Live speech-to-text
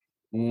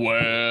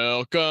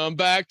Welcome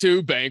back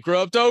to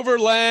Bankrupt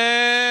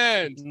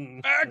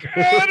Overland. Back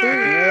at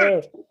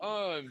it.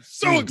 I'm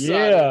so excited.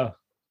 Yeah.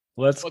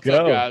 What's What's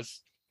go. up,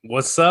 guys?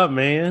 What's up,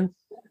 man?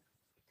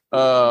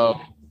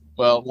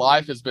 Well,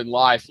 life has been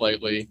life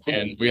lately,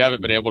 and we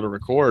haven't been able to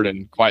record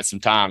in quite some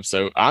time.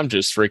 So I'm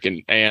just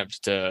freaking amped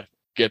to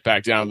get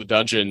back down to the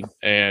dungeon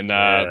and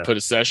put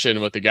a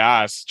session with the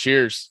guys.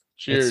 Cheers.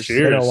 Cheers. It's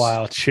been a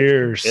while.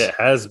 Cheers. It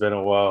has been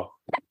a while.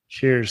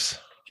 Cheers.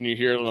 Can you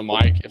hear it on the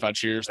mic if I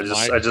cheers the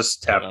mic? I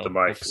just tapped the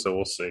mic, so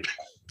we'll see. See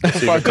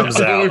if it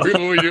comes out.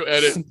 when we do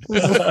edit.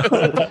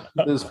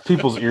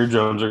 People's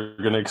eardrums are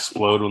going to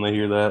explode when they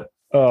hear that.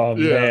 Oh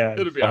Yeah, man.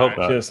 it'll be I hope all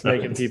right. not. Just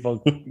making people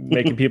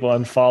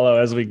unfollow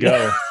as we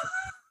go.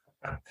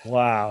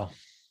 Wow.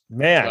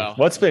 Man, Well,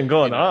 what's been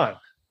going on? If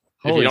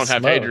you Holy don't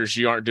have smokes. haters,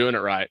 you aren't doing it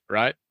right?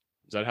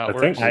 Is that how it I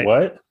works? think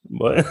what?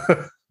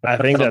 I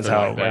think that's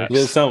how Something it like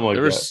works. Yeah, something like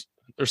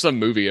There's some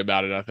movie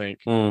about it, I think.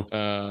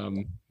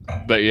 that.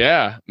 But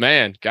yeah,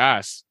 man,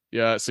 guys.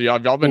 Yeah, so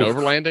y'all been Oof.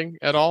 overlanding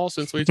at all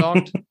since we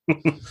talked?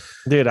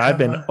 Dude, I've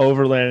been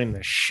overlanding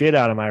the shit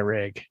out of my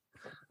rig.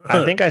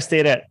 I think I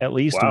stayed at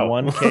least Wow.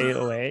 1K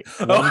away.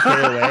 1K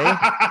away.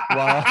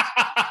 Wow.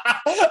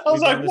 I was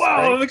We like, done this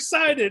wow, thing. I'm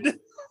excited.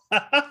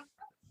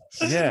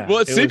 Yeah.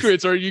 What it was-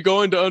 secrets are you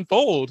going to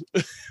unfold?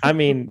 I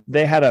mean,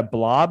 they had a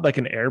blob, like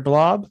an air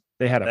blob.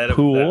 They had a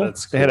pool.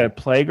 That's They had cool. a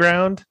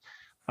playground.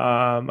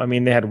 I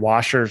mean, they had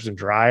washers and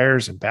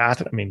dryers and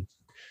bath. I mean,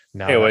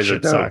 no, that Anyways, shit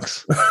it dope.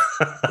 sucks.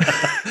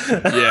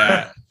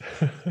 Yeah.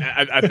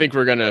 I think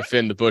we're gonna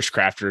offend the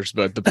bushcrafters,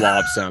 but the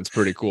blob sounds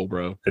pretty cool,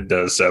 bro. It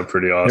does sound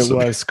pretty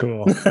awesome. It was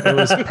cool. It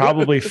was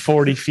probably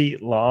 40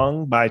 feet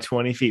long by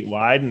 20 feet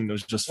wide, and it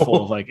was just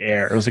full of like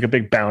air. It was like a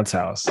big bounce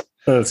house.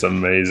 That's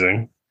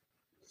amazing.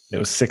 It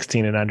was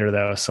 16 and under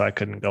though, so I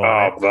couldn't go Oh,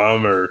 on it.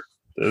 bummer.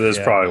 There's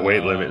Yeah. probably a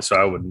weight limit, so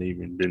I wouldn't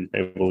even been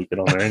able to get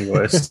on there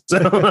anyways.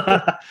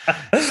 So.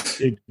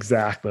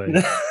 Exactly.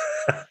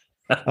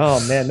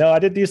 Oh man, no, I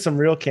did do some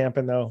real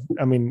camping though.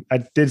 I mean, I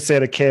did stay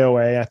at a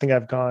KOA. I think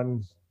I've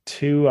gone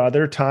 2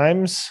 other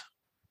times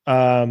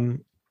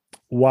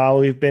while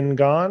we've been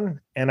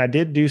gone, and I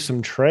did do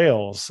some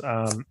trails.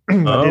 I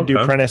did do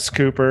okay. Prentice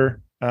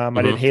Cooper. I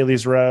did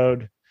Haley's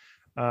Road.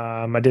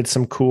 I did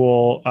some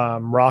cool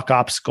rock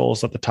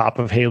obstacles at the top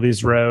of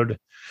Haley's Road.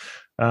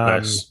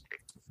 Nice.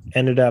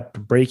 Ended up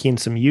breaking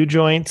some U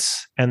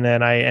joints, and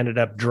then I ended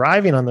up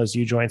driving on those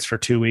U joints for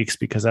 2 weeks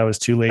because I was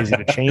too lazy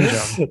to change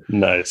them.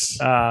 Nice.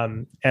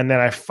 And then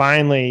I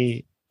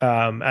finally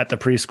at the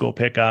preschool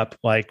pickup,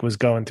 like was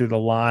going through the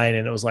line,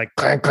 and it was like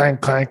clank,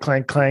 clank, clank,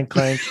 clank, clank,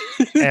 clank.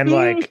 And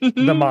like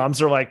the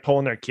moms are like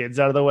pulling their kids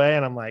out of the way,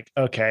 and I'm like,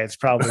 okay, it's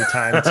probably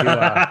time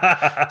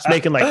to it's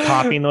making like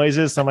popping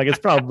noises. So I'm like, it's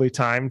probably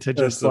time to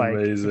just That's like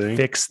amazing.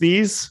 fix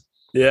these.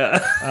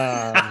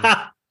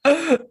 Yeah.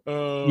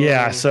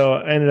 Yeah, so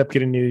I ended up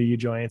getting new U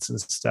joints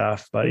and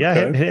stuff. But yeah,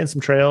 Okay. hitting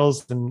some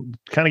trails and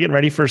kind of getting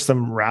ready for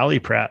some rally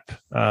prep.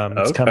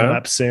 It's coming Okay.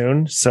 up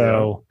soon.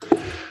 So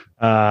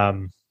I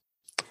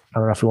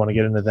don't know if we want to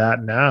get into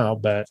that now,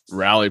 but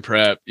Rally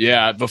prep.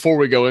 Yeah. Before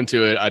we go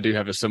into it, I do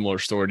have a similar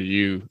story to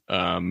you,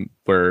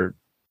 where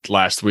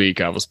last week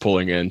I was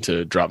pulling in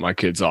to drop my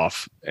kids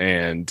off,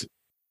 and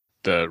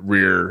the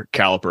rear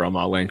caliper on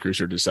my Land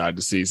Cruiser decided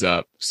to seize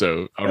up.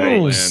 So I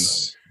roll in,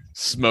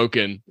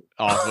 smoking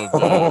off of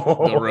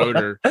the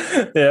rotor.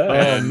 Yeah.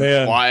 And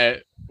man.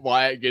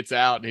 Wyatt gets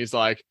out, and he's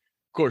like,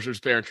 of course, there's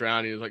parents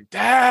around. He's like,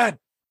 Dad,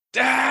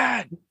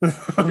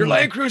 your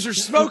Land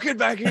Cruiser's smoking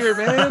back here,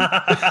 man.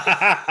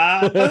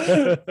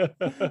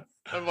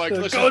 I'm like,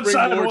 let's Go just bring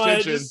inside more and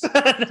attention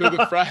to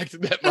the fact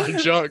that my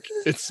junk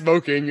is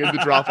smoking in the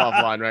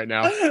drop-off line right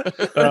now.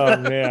 oh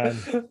man,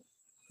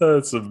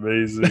 That's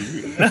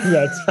amazing.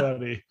 that's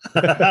funny.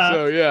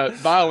 So yeah,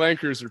 buy a Land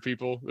Cruiser,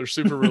 people. They're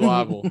super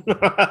reliable.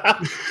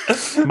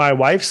 My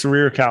wife's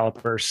rear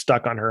caliper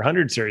stuck on her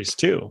 100 series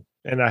too,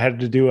 and I had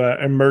to do an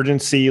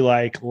emergency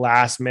like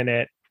last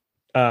minute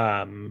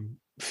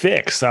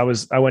fix. I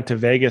went to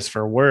Vegas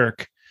for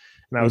work,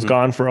 and I was Mhm.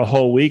 gone for a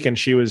whole week, and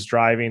she was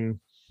driving,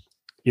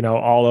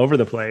 all over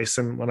the place.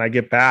 And when I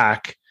get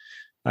back,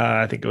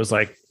 I think it was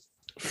like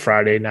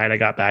Friday night, I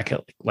got back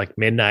at like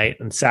midnight,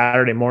 and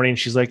Saturday morning,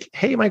 she's like,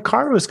 "Hey, my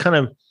car was kind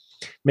of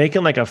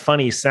making like a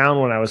funny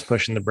sound when I was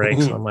pushing the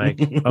brakes." And I'm like,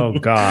 "Oh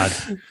God,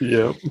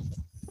 Yep.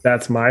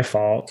 that's my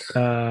fault."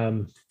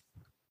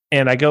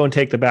 And I go and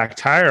take the back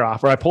tire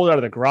off, or I pulled it out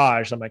of the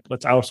garage. I'm like, I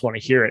just want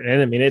to hear it.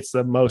 And I mean, it's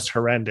the most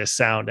horrendous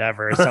sound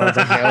ever. It sounds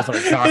like nails on a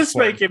It's chalkboard.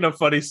 making a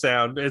funny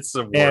sound. It's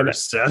the And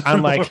worst.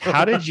 I'm like,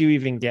 how did you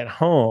even get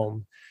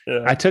home?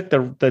 Yeah. I took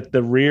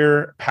the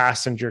rear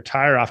passenger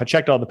tire off. I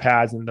checked all the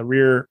pads, and the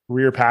rear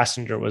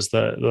passenger was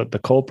the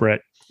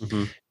culprit.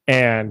 Mhm.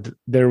 And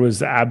there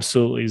was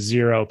absolutely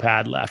zero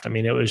pad left. I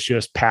mean, it was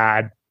just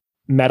pad,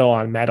 metal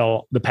on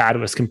metal. The pad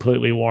was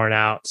completely worn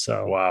out.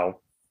 So Wow.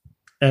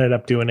 ended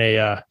up doing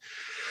a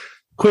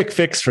quick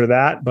fix for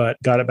that,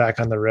 but got it back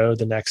on the road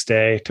the next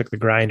day. Took the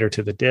grinder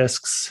to the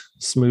discs,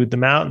 smoothed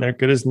them out, and they're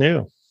good as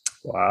new.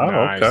 Wow.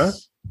 Nice. Okay.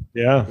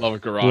 Yeah. Love a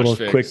garage Little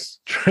fix.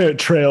 quick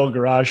trail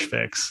garage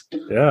fix.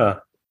 Yeah.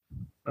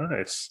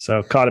 Nice.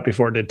 So caught it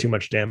before it did too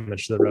much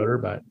damage to the rotor,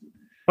 but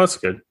That's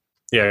good.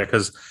 Yeah,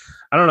 because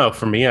I don't know.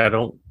 For me, I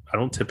don't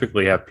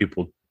typically have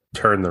people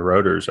turn the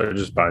rotors. I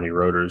just buy new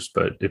rotors.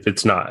 But if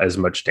it's not as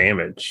much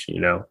damage,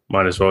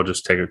 might as well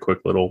just take a quick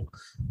little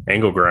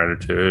angle grinder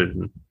to it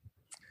and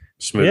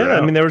smooth it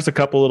out. I mean, there was a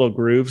couple little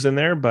grooves in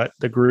there, but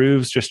the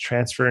grooves just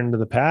transfer into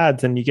the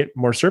pads and you get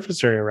more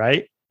surface area,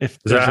 right? Is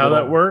that how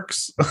that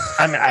works?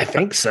 I mean, I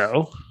think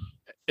so.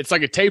 It's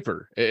like a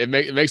taper. It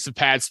makes the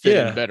pads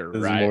fit in better, It's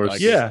right? more-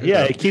 Like,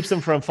 It keeps them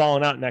from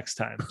falling out next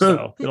time.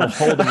 So it'll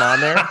hold them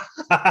on there.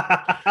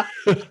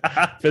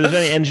 If there's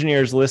any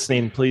engineers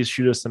listening, please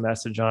shoot us a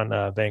message on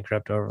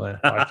Bankrupt Overland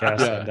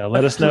podcast and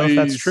let us know if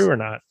that's Please. true or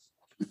not.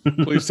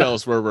 Please tell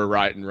us where we're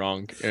right and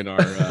wrong in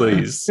our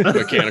Please.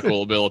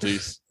 mechanical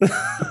abilities.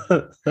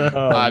 Oh,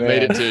 I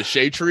made it man. to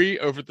Shade Tree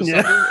over the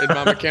Yeah. summer in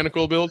my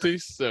mechanical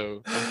abilities,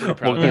 so I'm pretty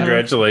proud Well, of that.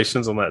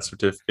 congratulations on that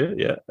certificate.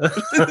 Yeah.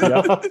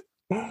 Yep.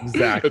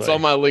 Exactly. It's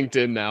on my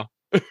LinkedIn now.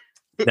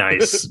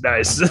 Nice.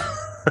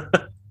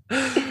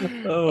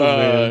 Oh,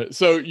 man.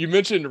 So you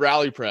mentioned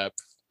rally prep.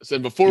 So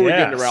before we get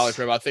into Yes. rally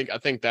prep, I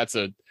think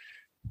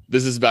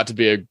this is about to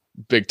be a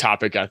big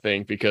topic, I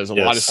think, because a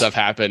lot of Yes. stuff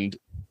happened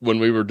when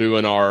we were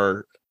doing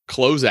our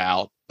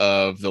closeout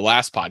of the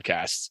last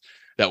podcast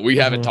that we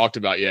haven't Mhm. talked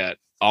about yet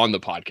on the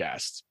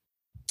podcast.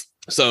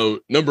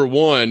 So number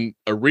one,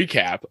 a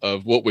recap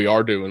of what we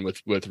are doing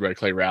with Red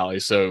Clay Rally.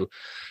 So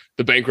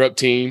the Bankrupt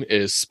team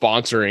is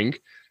sponsoring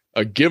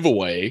a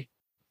giveaway.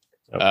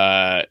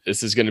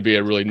 This is going to be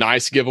a really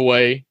nice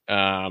giveaway.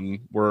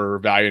 We're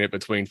valuing it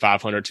between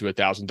 $500 to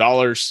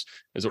 $1,000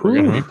 is what we're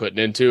going to be putting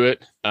into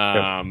it.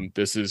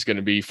 This is going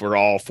to be for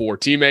all 4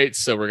 teammates.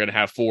 So we're going to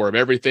have 4 of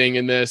everything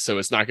in this. So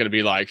it's not going to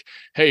be like,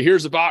 hey,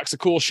 here's a box of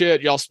cool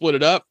shit. Y'all split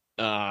it up.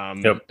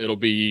 It'll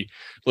be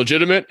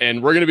legitimate.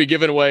 And we're going to be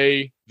giving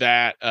away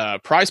that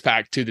prize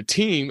pack to the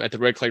team at the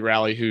Red Clay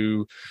Rally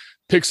who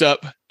picks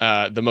up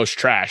the most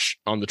trash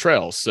on the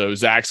trails. So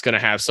Zach's going to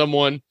have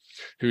someone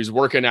who's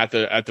working at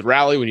the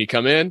rally when you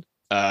come in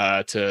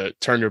to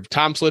turn your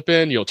time slip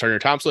in. You'll turn your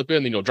time slip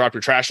in, then you'll drop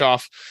your trash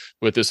off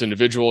with this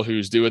individual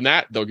who's doing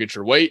that. They'll get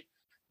your weight,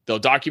 they'll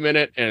document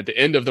it, and at the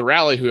end of the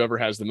rally, whoever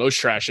has the most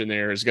trash in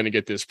there is going to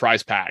get this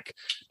prize pack.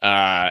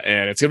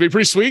 And it's going to be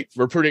pretty sweet.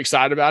 We're pretty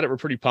excited about it. We're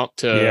pretty pumped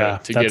to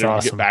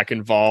get back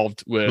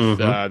involved with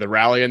the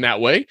rally in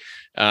that way.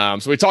 So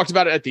we talked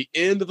about it at the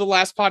end of the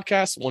last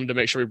podcast. Wanted to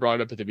make sure we brought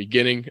it up at the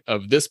beginning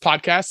of this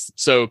podcast.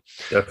 So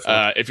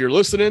if you're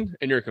listening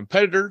and you're a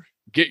competitor,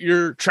 get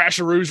your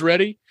trasharoos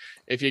ready.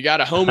 If you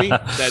got a homie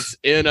that's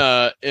in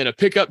a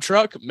pickup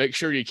truck, make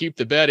sure you keep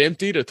the bed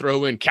empty to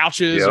throw in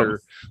couches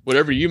or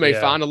whatever you may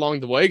find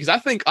along the way. Because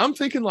I'm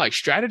thinking like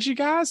strategy,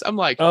 guys. I'm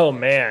like, oh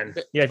man,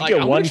 yeah. If you like,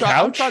 get one couch,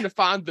 I'm trying to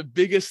find the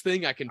biggest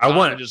thing I can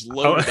find and just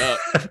load it up.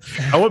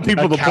 I want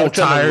people to pull couch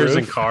on the tires roof.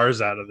 and cars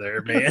out of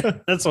there,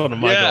 man. That's one of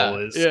my goal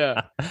is.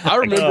 Yeah, I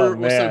remember.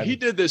 Oh, so man. he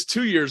did this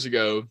 2 years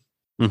ago.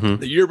 Mhm.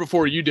 The year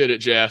before you did it,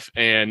 Jeff,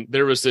 and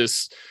there was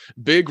this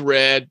big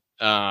red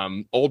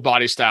old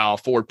body style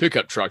Ford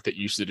pickup truck that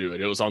used to do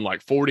it. It was on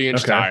like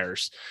 40-inch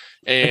tires.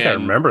 I think I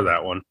And remember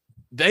that one.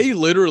 they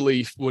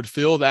literally would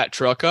fill that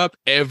truck up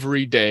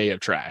every day of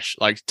trash,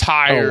 like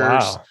tires.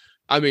 Oh, wow.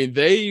 I mean,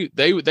 they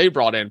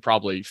brought in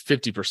probably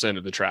 50%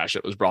 of the trash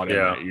that was brought in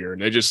that year.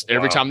 And they just,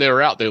 every time they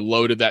were out, they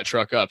loaded that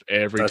truck up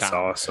every That's time.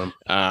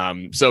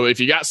 awesome. So if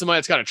you got somebody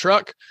that's got a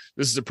truck,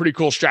 this is a pretty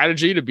cool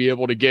strategy to be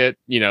able to get,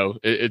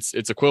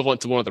 it's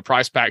equivalent to one of the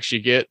prize packs you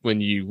get when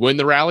you win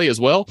the rally as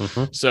well.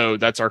 Mhm. So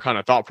that's our kind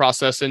of thought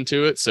process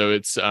into it. So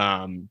it's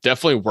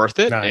definitely worth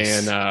it.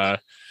 Nice. And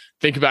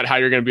think about how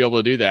you're going to be able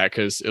to do that,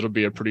 because it'll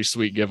be a pretty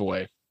sweet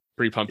giveaway.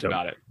 Pretty pumped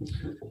about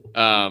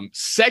it.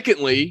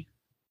 Secondly,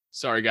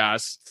 sorry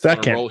guys, on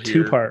a roll Second,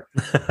 here. 2-part.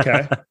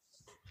 Okay.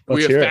 We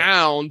Let's hear have it.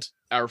 found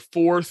our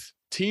 4th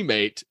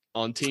teammate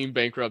on Team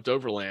Bankrupt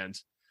Overland.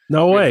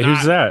 No We've way. not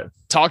Who's that?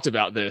 Talked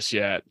about this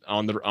yet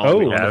on the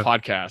yeah.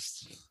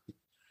 podcast.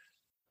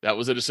 That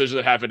was a decision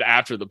that happened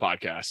after the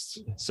podcast.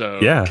 So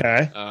Yeah.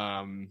 Okay.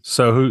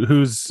 So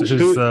who's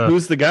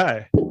Who's the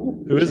guy?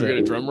 Who is we're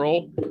gonna it? drum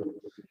roll.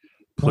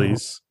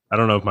 please? I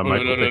don't know if my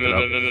mic will pick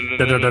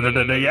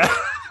it up. Yeah.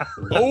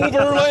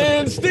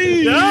 Overland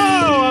Steve. No,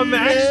 I'm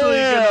actually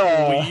Yeah.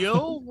 gonna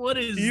wheel. What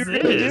is You're gonna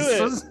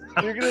this? do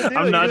it. You're gonna do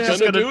I'm it. not You're just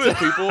Gonna gonna do it,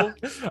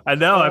 people. I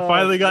know. I Oh,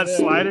 finally got man.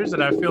 sliders,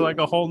 and I feel like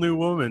a whole new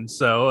woman.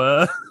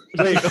 So,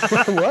 Wait,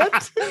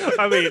 what?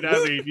 I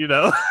mean, You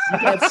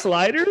got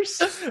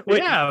sliders? Wait,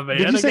 yeah, man.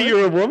 did you say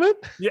you're a woman?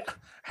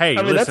 Hey,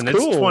 I mean, that's listen, it's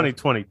cool.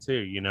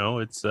 2022,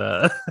 it's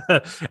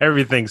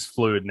everything's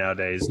fluid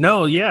nowadays.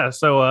 No, yeah.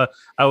 So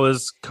I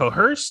was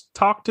coerced,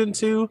 talked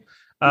into.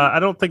 I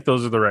don't think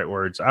those are the right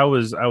words. I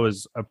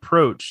was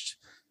approached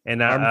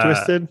and Arm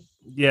twisted?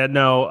 Yeah,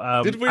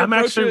 no. Did we I'm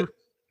approach actually it?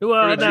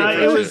 well, Or did you no,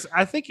 approach it was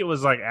I think it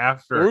was like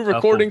after Are we a couple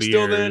recording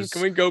still then? beers.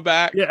 Can we go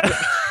back? Yeah.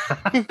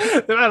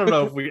 I don't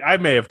know if I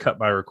may have cut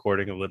my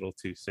recording a little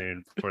too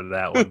soon for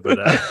that one,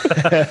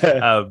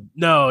 but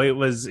no, it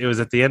was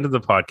at the end of the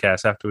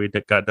podcast after we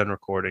got done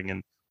recording,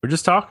 and we're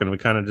just talking. We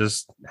kind of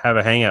just have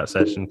a hangout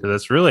session because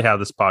that's really how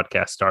this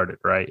podcast started,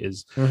 right?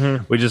 Is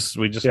we just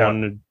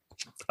wanted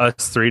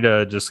us three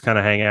to just kind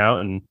of hang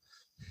out, and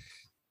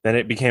then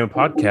it became a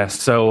podcast.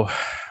 So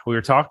we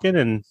were talking,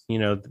 and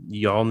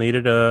y'all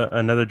needed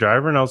another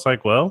driver, and I was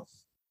like, well,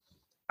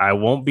 I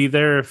won't be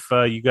there if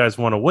you guys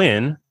want to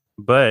win,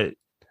 but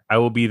I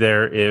will be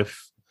there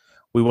if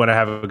we want to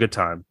have a good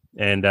time.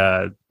 And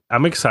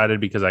I'm excited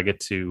because I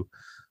get to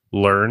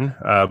learn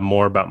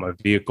more about my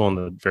vehicle and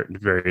the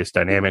various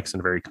dynamics in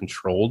a very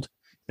controlled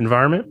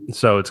environment.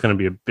 So it's going to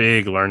be a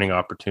big learning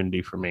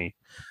opportunity for me.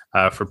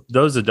 For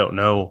those that don't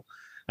know,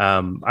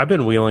 I've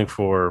been wheeling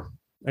for,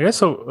 I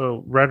guess,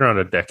 right around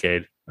a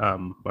decade.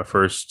 My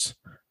first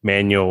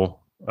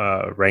manual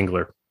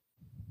Wrangler.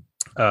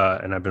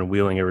 And I've been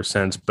wheeling ever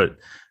since, but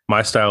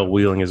my style of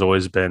wheeling has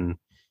always been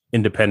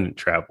independent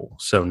travel.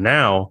 So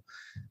now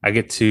I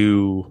get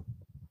to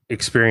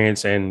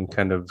experience and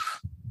kind of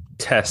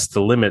test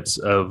the limits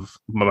of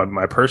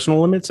my personal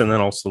limits, and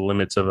then also the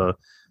limits of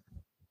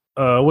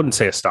I wouldn't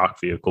say a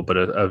stock vehicle, but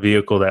a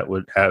vehicle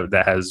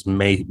that has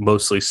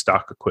mostly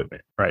stock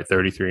equipment, right?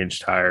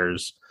 33-inch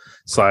tires,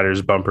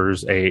 sliders,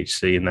 bumpers,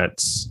 AHC, and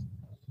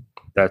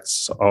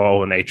that's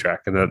all an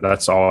A-track, and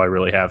that's all I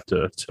really have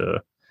to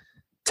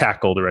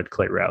tackle the Red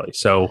Clay Rally.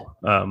 So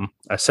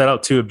I set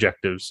out two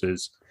objectives: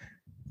 is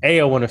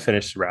A, I want to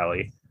finish the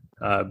rally,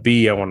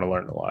 B, I want to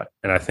learn a lot.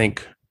 And I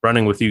think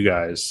running with you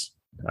guys,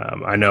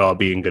 I know I'll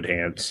be in good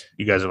hands.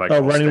 You guys are like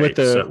running with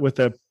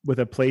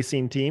a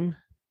placing team.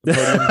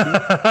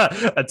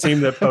 A team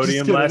that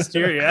podiumed last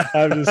year. Yeah,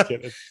 I'm just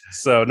kidding.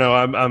 So no,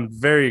 I'm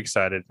very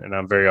excited, and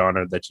I'm very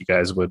honored that you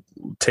guys would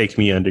take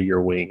me under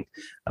your wing,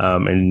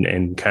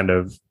 and kind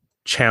of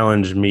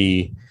challenge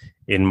me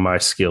in my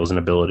skills and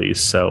abilities.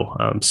 So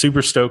I'm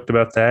super stoked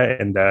about that.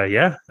 And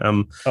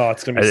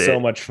it's gonna be so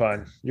much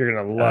fun. You're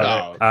gonna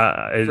love it.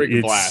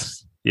 Freaking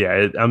blast.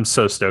 Yeah, I'm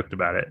so stoked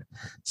about it.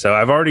 So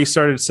I've already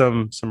started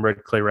some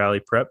Red Clay Rally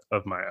prep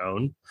of my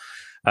own.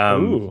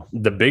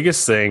 The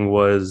biggest thing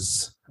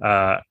was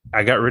I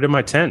got rid of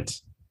my tent.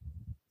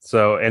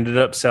 So ended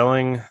up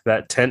selling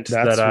that tent.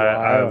 That's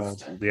I've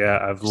loved.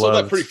 Sold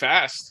that pretty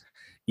fast.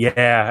 Yeah,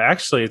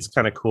 actually it's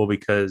kind of cool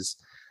because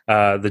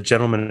the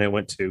gentleman I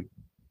went to,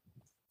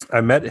 I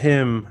met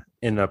him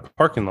in a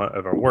parking lot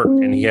of our work,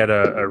 and he had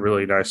a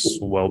really nice,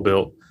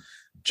 well-built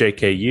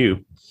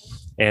JKU.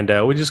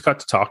 And we just got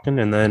to talking,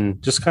 and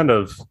then just kind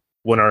of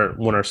went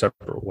our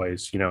separate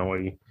ways.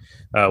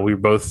 We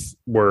both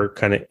were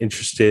kind of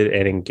interested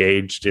and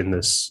engaged in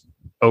this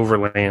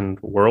overland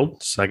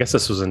world. So I guess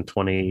this was in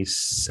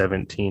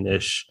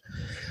 2017-ish.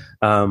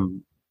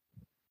 And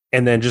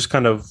then just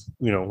kind of,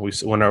 we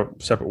went our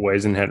separate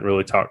ways and hadn't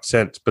really talked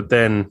since. But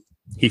then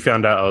he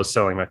found out I was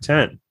selling my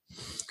tent.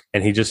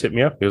 And he just hit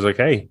me up. He was like,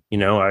 "Hey,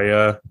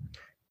 I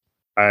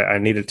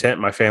need a tent.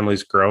 My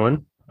family's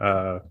growing.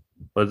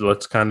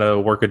 Let's kind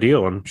of work a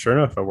deal." And sure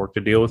enough, I worked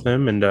a deal with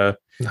him and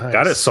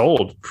got it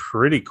sold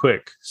pretty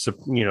quick.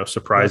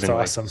 Surprisingly.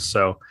 That's awesome.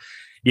 So,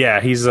 yeah,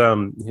 he's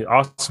an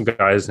awesome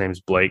guy. His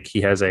name's Blake.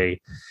 He has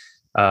a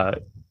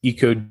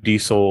Eco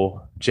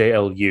Diesel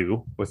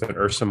JLU with an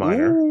Ursa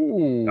Minor.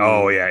 Ooh.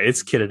 Oh yeah,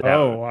 it's kitted out.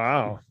 Oh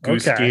wow,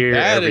 Goose gear,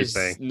 that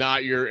everything. Is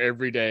not your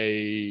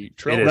everyday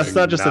trail. That's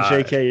not just a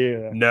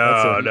JKU.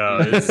 No,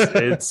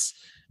 it's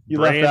you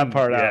left that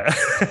part out.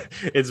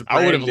 It's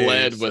I would have new,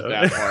 led with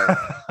that part.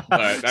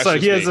 But that's so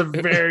he has me. a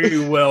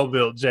very well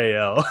built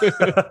JL.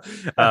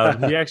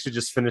 He actually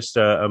just finished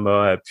a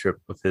Moab trip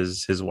with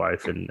his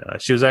wife, and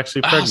she was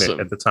actually pregnant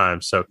at the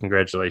time. So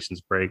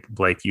congratulations,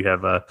 Blake. You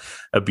have a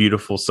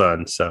beautiful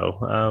son.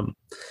 So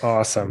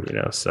awesome.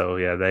 So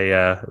yeah, they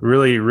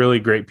really, really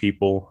great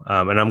people,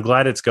 and I'm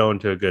glad it's going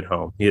to a good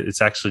home.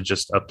 It's actually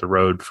just up the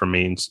road from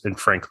me in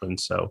Franklin.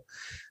 So.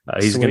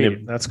 He's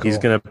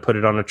gonna put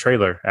it on a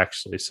trailer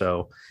actually.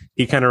 So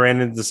he kind of ran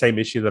into the same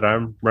issue that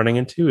I'm running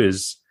into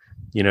is,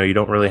 you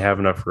don't really have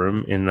enough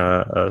room in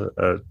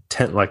a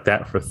tent like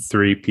that for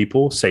 3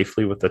 people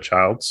safely with a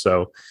child.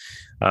 So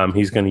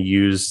he's going to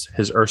use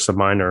his Ursa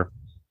Minor.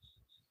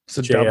 It's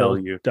a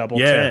double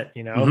tent,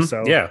 Mm-hmm.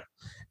 So yeah,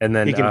 and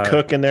then he can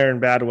cook in there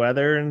in bad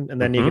weather,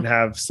 and then you can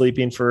have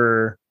sleeping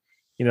for,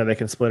 they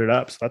can split it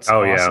up. So that's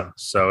awesome. Yeah.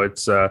 So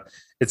it's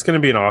going to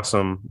be an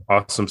awesome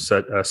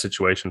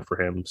situation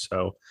for him.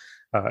 So,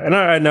 and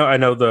I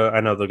know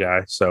the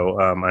guy. So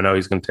I know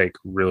he's going to take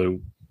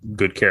really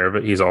good care of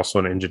it. He's also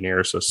an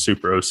engineer, so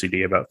super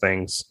OCD about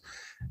things,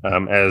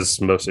 as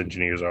most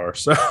engineers are.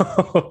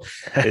 So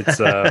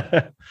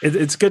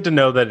it's good to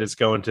know that it's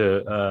going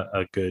to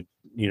a good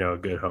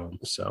home.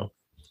 So,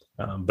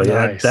 but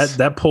nice. Yeah,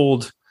 that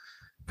pulled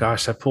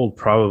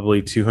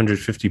probably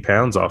 250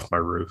 pounds off my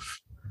roof.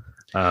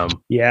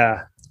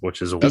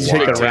 Which is Does it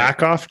take the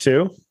rack off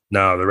too?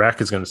 No, the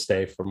rack is going to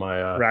stay for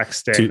my rack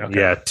stay.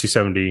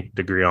 270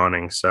 degree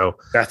awning. So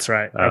that's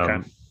right. Okay.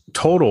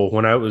 Total,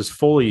 when I was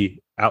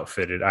fully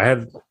outfitted, I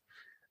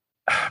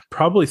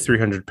probably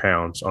 300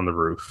 pounds on the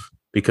roof,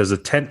 because the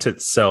tent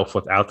itself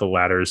without the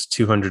ladder is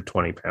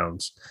 220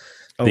 pounds.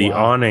 The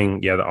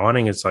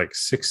awning is like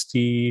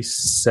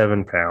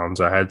 67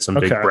 pounds. I had some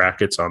big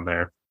brackets on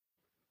there.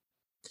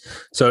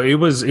 So it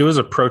was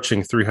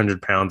approaching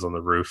 300 pounds on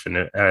the roof.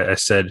 And I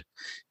said,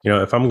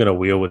 if I'm going to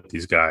wheel with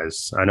these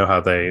guys, I know how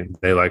they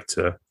like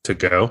to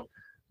go.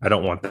 I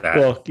don't want that.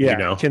 Well,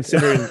 yeah,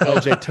 considering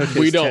LJ took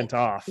his tent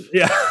off.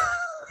 Yeah.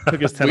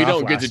 Took his tent we off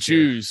don't get to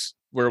choose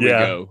where we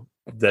go.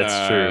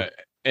 That's true.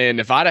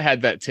 And if I'd have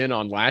had that tent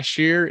on last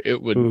year,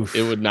 it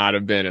would not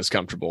have been as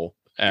comfortable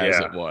as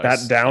it was.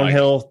 That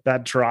downhill,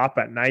 that drop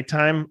at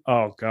nighttime.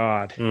 Oh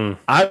God.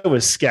 I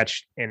was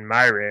sketched in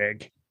my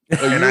rig.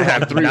 And I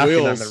had 3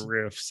 wheels on the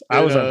roofs. I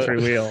was on 3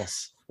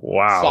 wheels.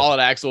 Wow. Solid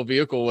axle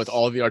vehicle with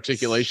all the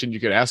articulation you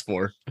could ask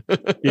for.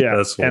 Yeah.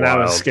 That's and wild.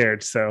 I was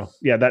scared. So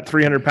yeah, that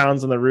 300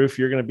 pounds on the roof,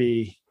 you're going to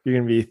be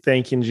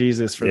thanking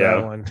Jesus for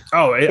that one.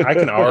 Oh, I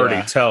can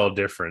already tell a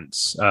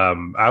difference.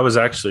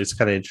 It's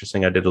kind of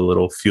interesting. I did a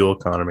little fuel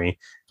economy.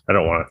 I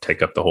don't want to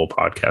take up the whole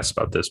podcast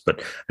about this,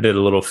 but I did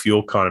a little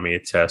fuel economy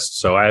test.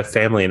 So I have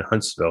family in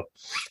Huntsville.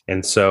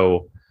 And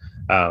so,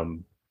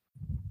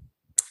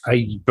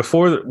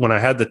 when I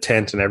had the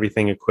tent and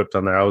everything equipped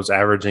on there, I was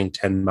averaging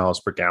 10 miles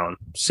per gallon.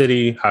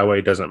 City,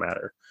 highway, doesn't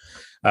matter.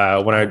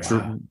 When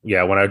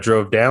I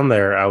drove down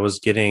there, I was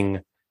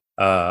getting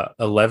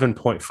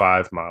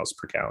 11.5 miles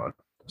per gallon.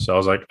 So I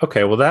was like,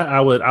 okay, well, that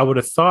I would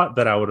have thought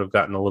that I would have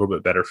gotten a little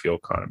bit better fuel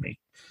economy.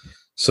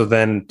 So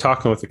then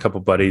talking with a couple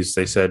buddies,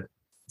 they said,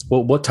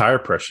 well, what tire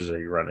pressures are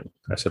you running?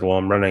 I said, well,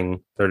 I'm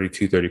running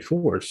 32,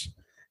 34s.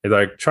 They're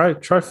like,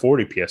 try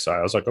 40 PSI.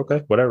 I was like,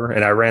 okay, whatever.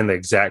 And I ran the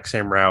exact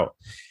same route,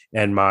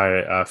 and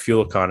my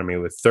fuel economy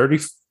with 40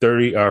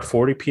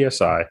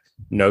 PSI,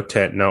 no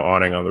tent, no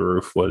awning on the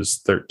roof,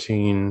 was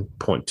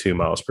 13.2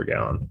 miles per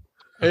gallon.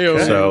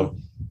 Hey-o.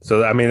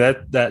 So I mean,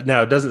 that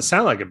now it doesn't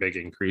sound like a big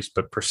increase,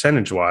 but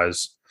percentage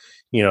wise,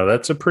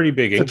 that's a pretty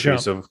big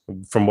increase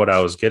from what I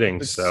was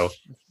getting. So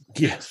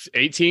yes,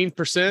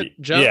 18%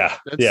 jump.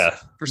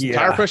 For some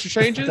tire pressure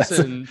changes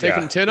and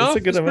taking 10 off.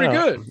 That's pretty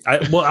good.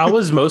 I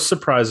was most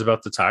surprised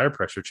about the tire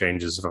pressure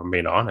changes, if I'm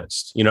being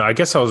honest. I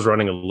guess I was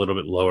running a little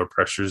bit lower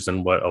pressures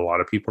than what a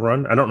lot of people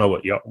run. I don't know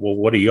what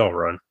do y'all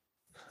run?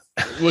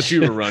 What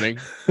you were running.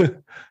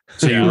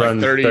 So you run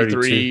 33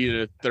 32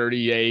 to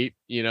 38,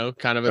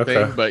 kind of a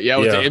thing. But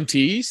with the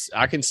MTs,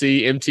 I can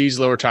see MTs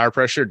lower tire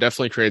pressure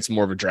definitely creates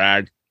more of a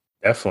drag.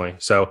 Definitely.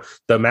 So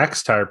the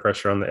max tire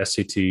pressure on the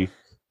SCT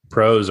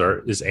Pros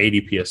is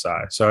 80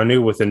 psi. So I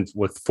knew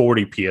with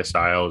 40 psi,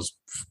 I was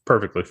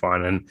perfectly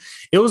fine. And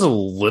it was a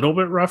little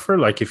bit rougher,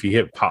 like if you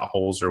hit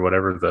potholes or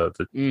whatever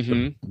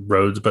the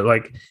roads, but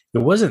like it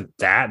wasn't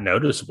that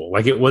noticeable.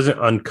 Like it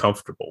wasn't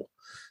uncomfortable.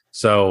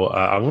 So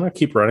I'm going to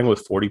keep running with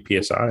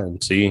 40 psi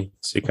and see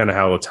kind of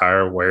how the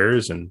tire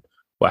wears and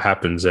what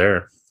happens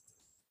there.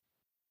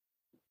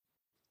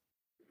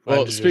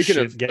 Well, speaking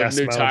of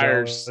new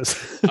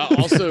tires,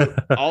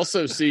 I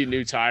also see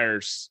new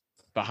tires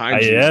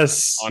behind you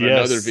on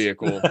another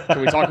vehicle.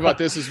 Can we talk about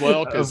this as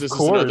well? Because this is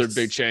another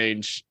big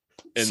change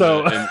in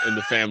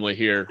the family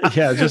here.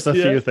 Yeah, just a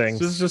few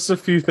things. Just a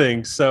few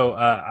things. So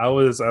I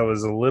was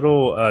a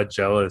little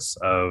jealous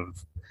of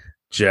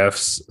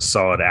Jeff's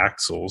solid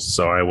axles,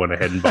 so I went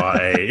ahead and bought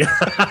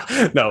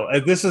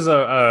this is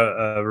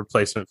a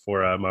replacement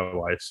for my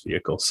wife's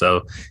vehicle,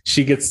 so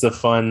she gets the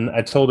fun.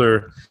 I told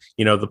her,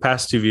 the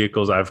past 2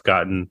 vehicles I've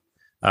gotten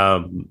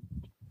and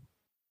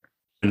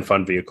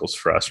fun vehicles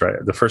for us, right?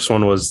 The first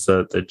one was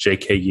the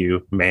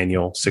JKU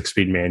manual,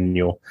 6-speed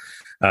manual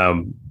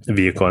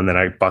vehicle, and then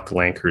I bought the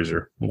Land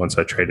Cruiser once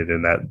I traded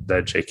in that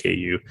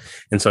JKU.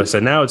 And so I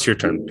said, now it's your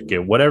turn to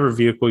get whatever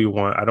vehicle you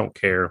want. I don't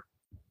care.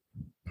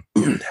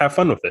 Have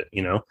fun with it,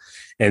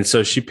 And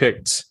so she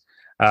picked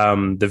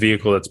the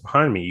vehicle that's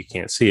behind me. You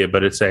can't see it,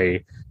 but it's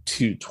a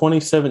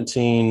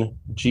 2017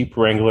 Jeep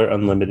Wrangler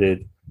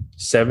Unlimited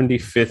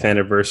 75th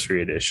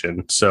anniversary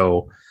edition.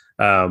 So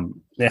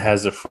it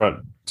has the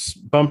front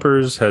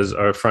bumpers, has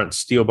our front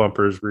steel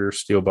bumpers, rear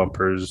steel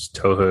bumpers,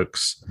 tow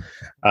hooks.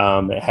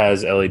 It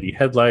has LED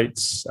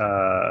headlights.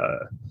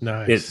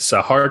 Nice. It's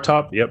a hard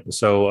top. Yep.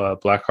 So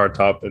black hard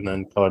top and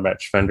then color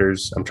match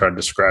fenders. I'm trying to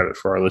describe it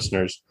for our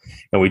listeners.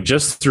 And we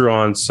just threw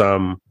on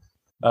some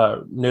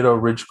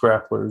Nitto Ridge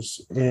grapplers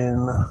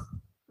in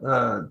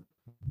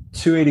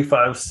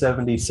 285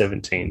 70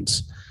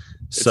 17s.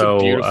 It's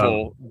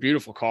a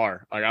beautiful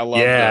car. Like I love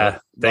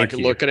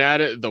looking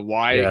at it, the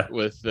white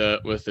with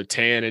the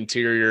tan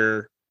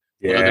interior,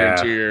 leather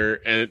interior,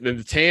 and then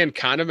the tan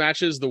kind of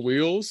matches the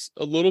wheels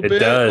a little bit. It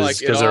does,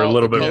 because they're a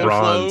little bit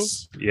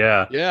bronze.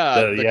 Yeah.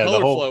 The color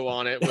flow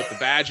on it with the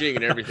badging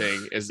and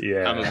everything is.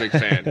 I'm a big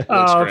fan.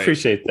 I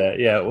appreciate that.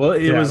 Yeah, well,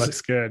 it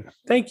looks good.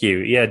 Thank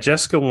you. Yeah,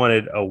 Jessica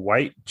wanted a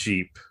white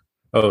Jeep,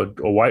 a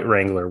white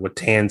Wrangler with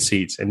tan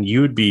seats, and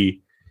you would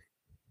be.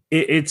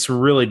 It's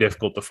really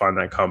difficult to find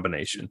that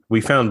combination. We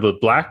found the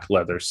black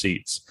leather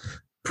seats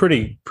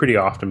pretty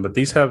often, but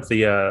these have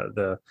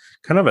the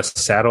kind of a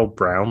saddle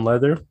brown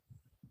leather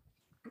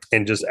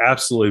and just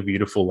absolutely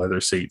beautiful leather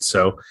seats.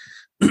 So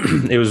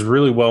it was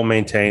really well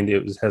maintained.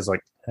 It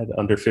had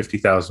under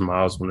 50,000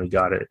 miles when we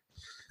got it.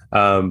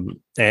 And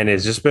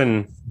it's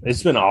been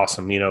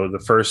awesome.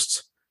 The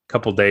first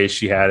couple days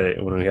she had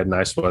it when we had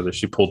nice weather,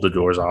 she pulled the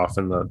doors off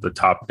and the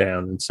top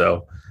down. And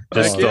so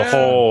just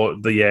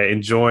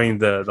enjoying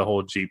the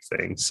whole Jeep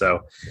thing.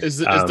 So is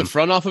the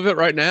front off of it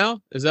right now?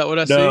 Is that what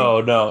I see?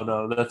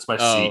 No, that's my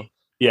seat.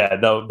 Yeah,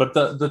 no, but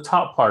the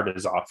top part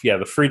is off. Yeah,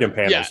 the Freedom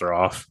panels are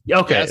off.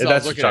 Okay,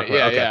 that's what you're talking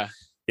about. Okay.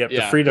 Yep,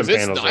 the Freedom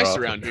panels are off. It's nice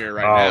around here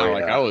right now. Yeah.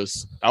 Like I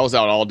was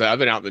out all day. I've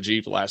been out in the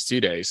Jeep the last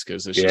 2 days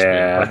because it's just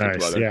been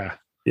perfect weather. Yeah.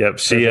 Yep.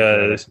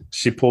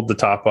 She pulled the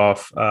top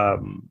off.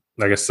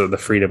 I guess the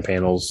Freedom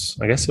panels.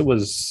 I guess it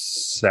was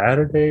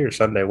Saturday or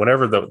Sunday,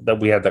 whenever that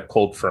we had that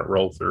cold front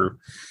roll through,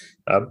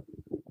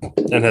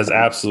 and has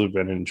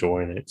absolutely been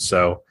enjoying it.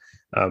 So,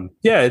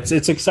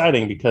 it's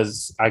exciting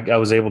because I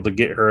was able to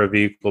get her a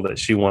vehicle that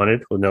she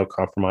wanted with no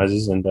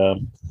compromises, and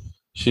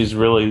she's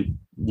really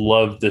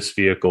loved this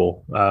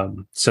vehicle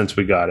since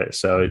we got it.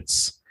 So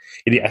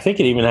I think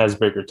it even has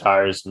bigger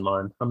tires than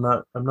mine. I'm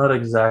not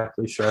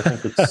exactly sure. I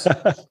think it's,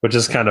 which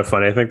is kind of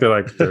funny. I think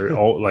they're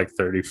all like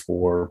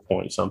 34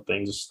 point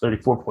something, just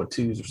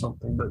 34.2s or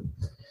something. But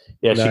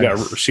yeah,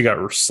 nice. she got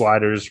rock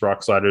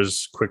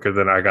sliders quicker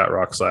than I got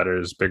rock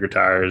sliders, bigger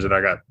tires, and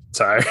I got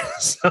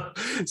tires.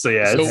 so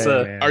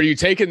yeah. Are you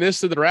taking this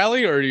to the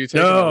rally, or are you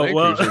taking the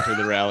Land Cruiser to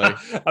the rally?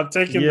 I'm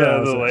taking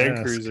the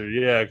Land Cruiser.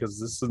 Yeah,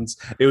 because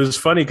it was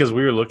funny because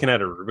we were looking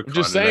at a Rubicon. I'm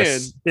just saying.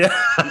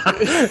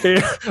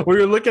 We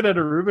were looking at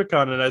a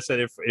Rubicon, and I said,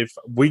 if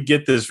we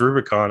get this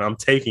Rubicon, I'm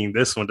taking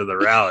this one to the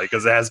rally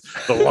because it has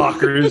the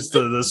lockers,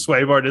 the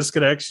sway bar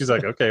disconnect. She's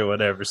like, okay,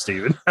 whatever,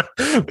 Steven.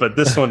 But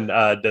this one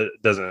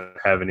doesn't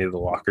have any of the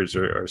lockers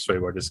or sway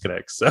bar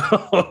disconnects. So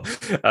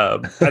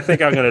I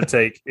think I'm going to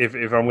take, if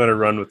I'm going to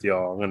run with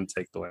y'all, I'm going to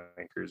take the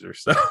Land Cruiser.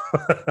 So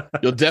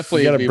you'll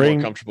definitely be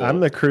more comfortable. I'm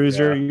the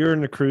cruiser. Yeah. You're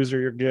in the cruiser.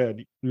 You're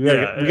good. We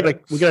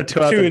got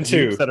 2 and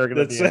 2 that are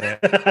going to be in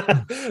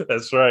there.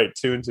 That's right.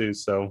 2 and 2.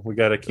 So we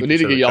got to keep. We need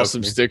to get y'all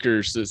some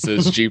stickers that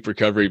says Jeep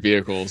Recovery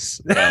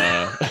Vehicles.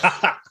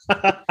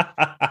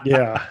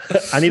 Yeah,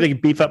 I need to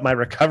beef up my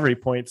recovery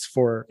points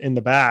in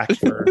the back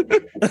for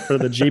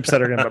the Jeeps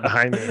that are going to be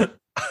behind me.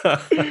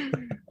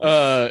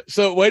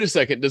 So wait a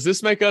second. Does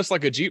this make us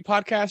like a Jeep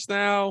podcast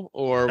now,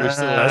 or are we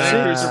still a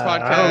Land Cruiser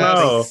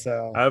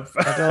podcast?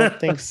 I don't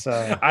think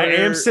so. I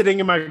am sitting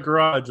in my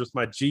garage with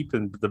my Jeep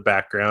in the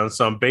background,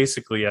 so I'm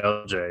basically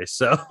LJ.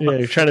 So yeah,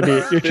 you're trying to be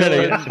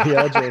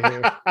LJ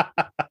here.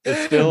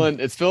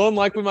 It's feeling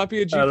like we might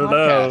be a Jeep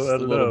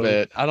podcast a little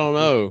bit. I don't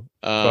know.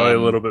 Probably a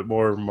little bit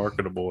more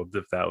marketable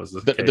if that was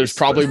the case. There's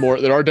probably more.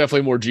 There are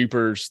definitely more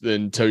Jeepers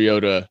than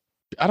Toyota.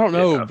 I don't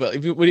know, but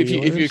if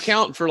you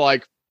account for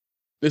like,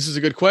 this is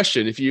a good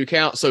question. If you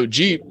account, so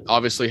Jeep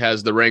obviously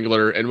has the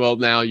Wrangler, and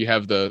now you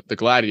have the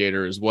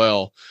Gladiator as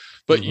well,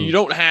 but you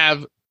don't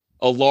have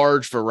a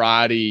large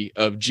variety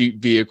of Jeep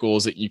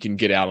vehicles that you can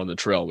get out on the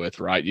trail with,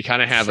 right? You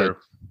kind of have a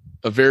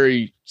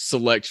very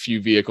select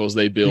few vehicles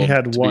they build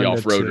to be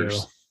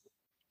off-roaders.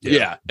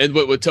 Yeah. And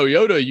with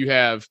Toyota, you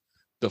have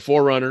the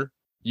 4Runner,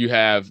 you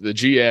have the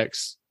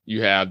GX,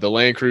 you have the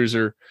Land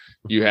Cruiser,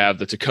 you have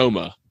the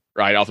Tacoma,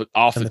 right off the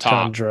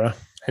top. Tundra.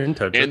 And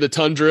the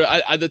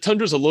Tundra. The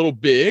Tundra's a little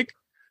big.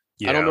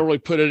 Yeah. I don't normally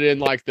put it in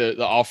like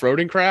the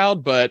off-roading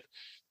crowd, but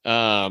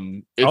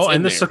and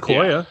the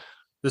Sequoia. Yeah.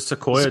 The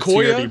Sequoia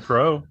TRD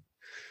Pro.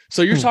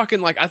 So you're talking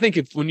like, I think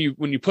when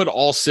you put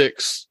all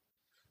 6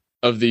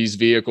 of these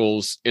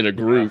vehicles in a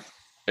group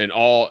and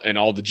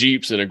all the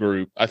Jeeps in a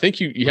group, I think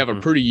you have a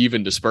pretty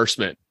even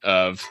disbursement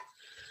of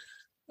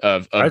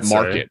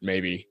market,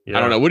 maybe. Yeah,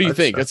 I don't know. What do you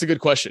think? That's a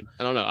good question.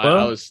 I don't know. Well,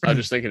 I was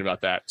just thinking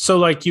about that. So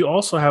like you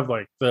also have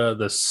like the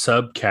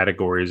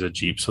subcategories of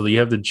Jeep. So you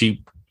have the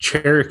Jeep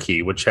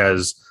Cherokee, which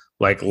has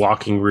like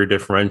locking rear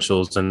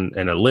differentials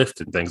and a lift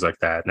and things like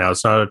that. Now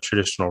it's not a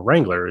traditional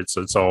Wrangler.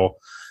 It's all,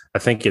 I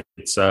think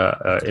it's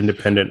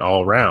independent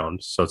all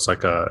around. So it's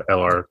like a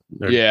LR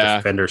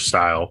Defender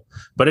style,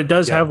 but it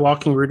does have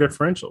locking rear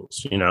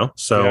differentials,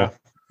 so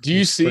do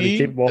you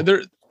see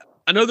there?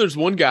 I know there's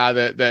one guy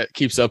that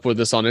keeps up with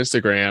us on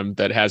Instagram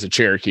that has a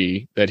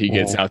Cherokee that he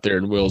gets out there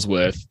and wheels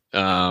with.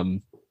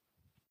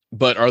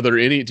 But are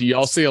there do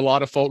y'all see a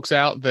lot of folks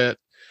out that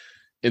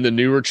in the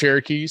newer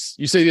Cherokees,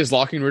 you say there's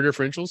locking rear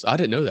differentials? I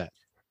didn't know that.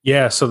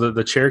 Yeah. So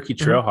the Cherokee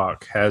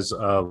Trailhawk has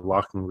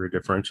locking rear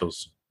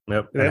differentials.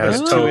 Yep. It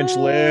has 2-inch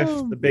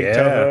lift, the big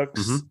toe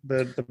hooks,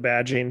 the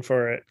badging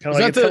for it. Is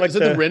that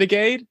the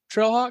Renegade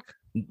Trailhawk?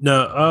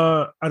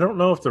 No, I don't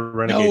know if the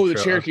Renegade. No, the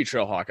Cherokee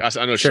Trailhawk.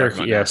 I know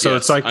Cherokee. Yeah, so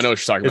it's like I know what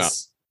you're talking about.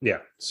 Yeah.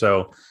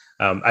 So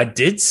I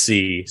did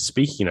see.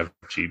 Speaking of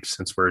Jeep,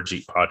 since we're a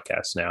Jeep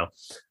podcast now,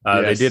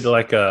 they did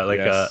like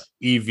a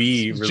EV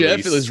release.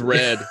 Jeff is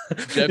red.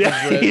 Jeff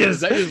is red.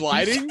 Is that his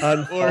lighting?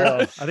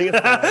 I think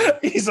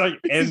it's he's like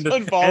end the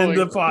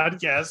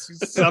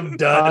podcast. I'm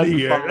done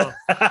here.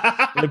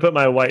 Let me put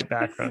my white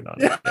background on.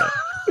 There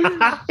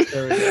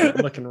we go.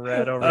 I'm looking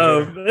red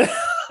over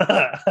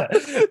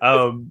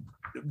here.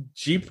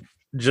 Jeep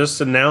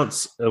just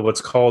announced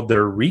what's called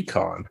their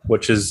Recon,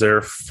 which is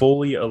their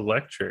fully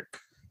electric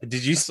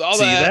Did you Saw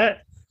see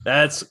that.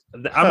 that?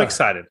 I'm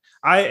excited.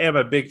 I am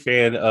a big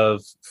fan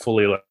of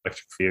fully electric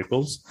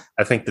vehicles.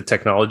 I think the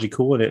technology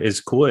cool and it is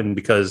cool. And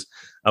because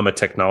I'm a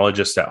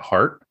technologist at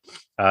heart,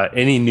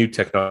 any new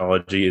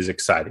technology is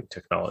exciting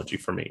technology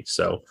for me.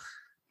 So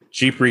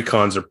Jeep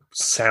Recons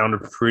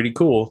sound pretty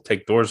cool.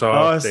 Take doors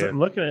off. I'm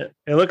looking at it.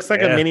 It looks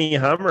like a mini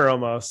Hummer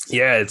almost.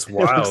 Yeah, it's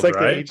wild. It looks like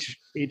right?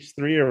 the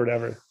H3 or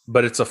whatever.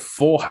 But it's a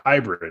full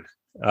hybrid.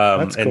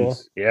 That's cool.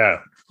 Yeah.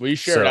 Will you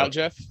share it out,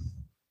 Jeff?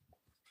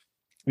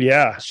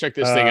 Yeah. Let's check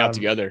this thing out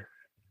together.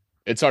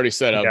 It's already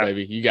set up,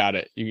 baby. You got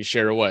it. You can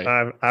share away.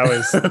 I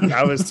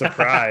was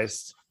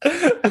surprised.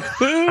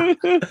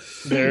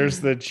 There's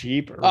the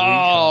Jeep.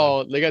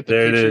 Oh, they got the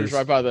There it pictures is.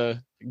 right by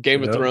the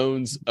Game of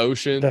Thrones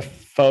ocean. The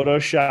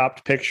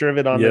photoshopped picture of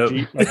it on the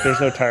Jeep. Like there's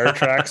no tire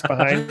tracks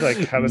behind. Like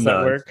how does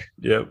that work?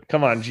 Yep.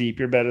 Come on, Jeep.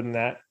 You're better than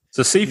that.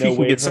 So see if No you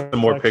can get wave some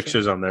more reflection.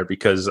 pictures on there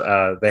because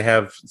they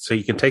have. So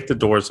you can take the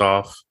doors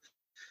off.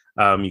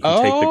 You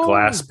can take the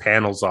glass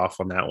panels off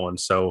on that one.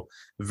 So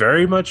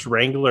very much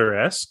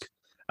Wrangler-esque.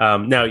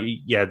 Now,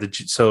 yeah,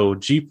 so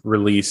Jeep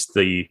released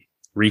the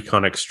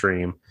Recon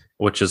Extreme,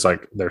 which is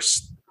like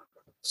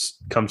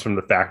comes from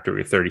the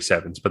factory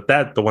 37s, but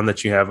the one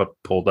that you have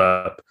pulled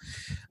up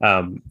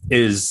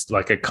is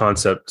like a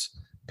concept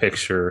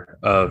picture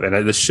of,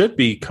 and this should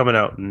be coming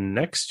out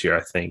next year,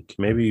 I think.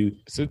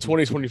 Maybe it's in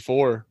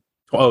 2024.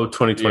 Oh,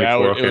 2024. Yeah,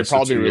 it would so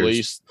probably 2 years.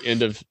 release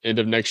end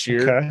of next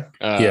year.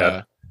 Okay.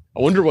 Yeah. I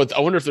wonder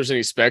if there's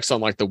any specs on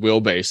like the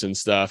wheelbase and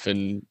stuff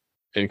and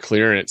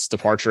clearance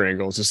departure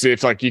angles to see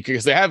if like you can,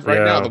 because they have right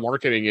now the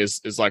marketing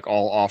is like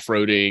all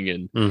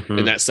off-roading and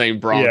in that same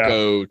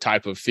Bronco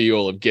type of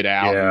feel of get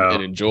out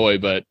and enjoy.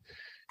 But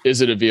is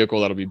it a vehicle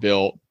that'll be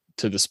built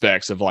to the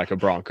specs of like a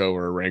Bronco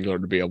or a Wrangler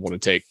to be able to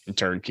take a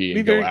turnkey and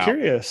Be go very out?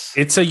 curious.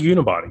 It's a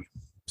unibody,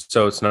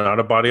 so it's not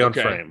a body on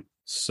frame.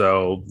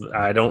 So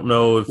I don't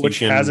know if which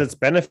has its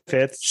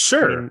benefits.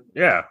 Sure. I mean,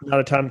 yeah. not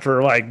a ton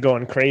for like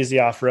going crazy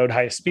off road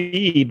high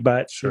speed,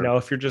 but Sure. you know,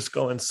 if you're just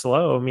going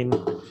slow, I mean,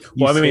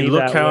 Well, I mean,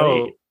 look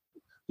how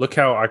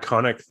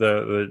iconic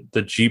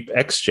the Jeep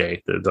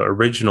XJ, the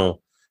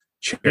original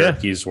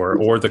Cherokees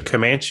were, or the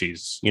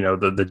Comanches. You know,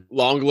 the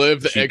Long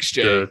live the Jeep,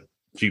 XJ. the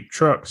Jeep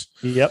trucks.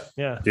 Yep.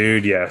 Yeah.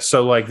 Dude, yeah.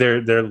 So like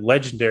they're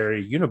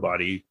legendary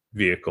unibody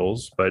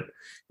vehicles, but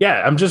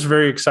yeah, I'm just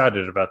very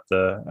excited about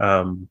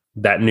the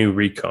that new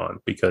Recon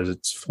because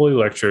it's fully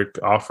electric,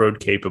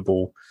 off-road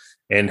capable,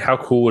 and how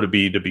cool would it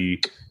be to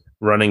be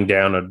running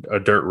down a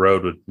dirt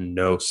road with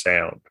no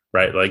sound,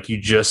 right? Like you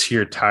just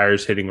hear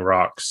tires hitting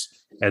rocks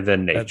and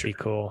then nature. That'd be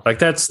cool. Like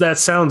that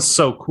sounds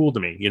so cool to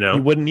me, you know.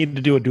 You wouldn't need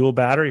to do a dual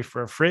battery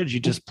for a fridge.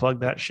 You just plug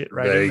that shit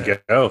right There in you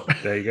there. go.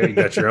 There you go. You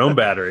got your own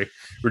battery.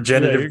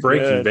 Regenerative you're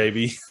braking, good.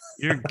 baby.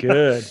 You're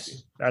good.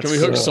 That's Can we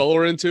hook cool.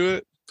 solar into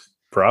it?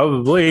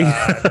 Probably.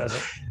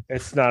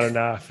 It's not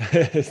enough.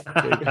 It's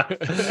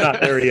not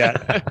there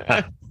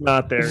yet.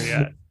 Not there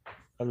yet.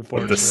 With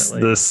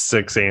Unfortunately. the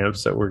 6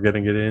 amps that we're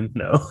gonna get in.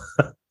 No.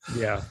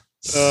 Yeah.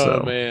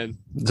 Oh man.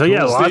 So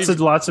yeah, Well, Steve,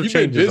 lots of you've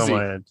been changes on busy.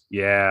 my end.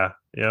 Yeah.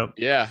 Yep.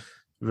 Yeah.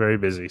 Very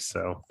busy.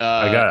 So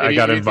I I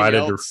got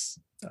invited to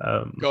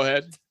Go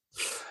ahead.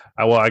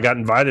 I got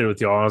invited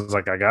with y'all. I was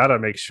like, I gotta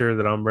make sure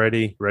that I'm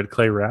ready, Red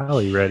Clay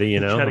Rally ready, you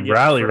know, Gotta get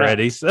rally prepped.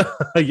 ready. So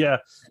yeah.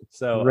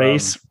 So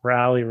Race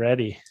rally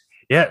ready.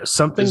 yeah,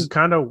 something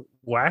kind of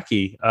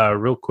wacky.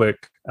 Real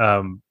quick.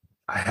 I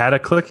had a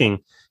clicking,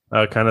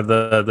 kind of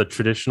the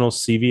traditional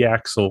CV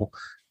axle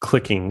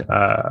clicking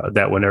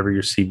that whenever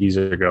your CVs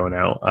are going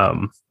out.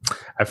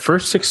 I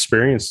first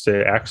experienced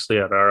it actually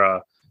at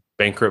our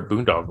Bankrupt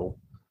Boondoggle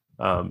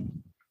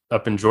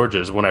up in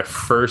Georgia is when I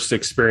first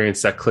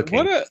experienced that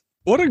clicking.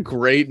 What a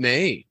great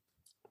name.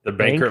 The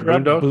Bankrupt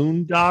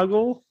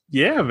Boondoggle?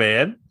 Yeah,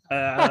 man.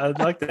 I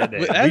like that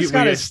name. That's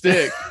got to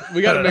stick.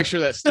 We got to make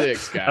sure that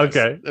sticks, guys.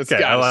 Okay. That's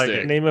okay. I gotta like stick.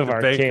 it. Name of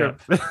our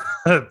camp.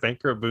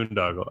 Bankrupt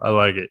Boondoggle. I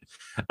like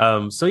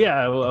it. So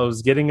yeah, I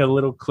was getting a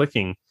little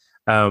clicking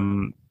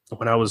when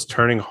I was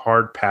turning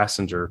hard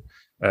passenger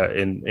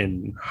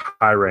in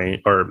high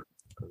range or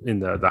in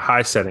the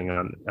high setting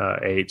on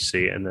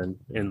AHC and then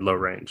in low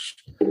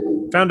range.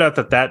 Found out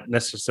that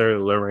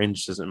necessarily low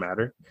range doesn't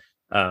matter.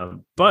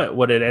 But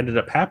what it ended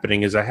up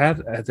happening is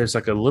there's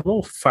like a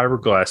little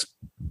fiberglass.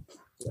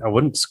 I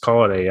wouldn't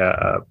call it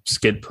a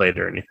skid plate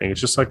or anything.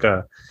 It's just like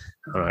a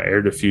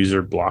air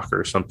diffuser blocker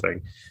or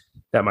something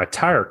that my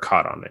tire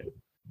caught on it.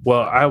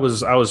 Well, I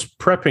was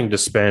prepping to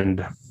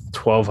spend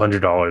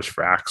 $1,200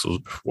 for axles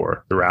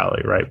before the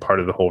rally, right? Part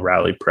of the whole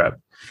rally prep.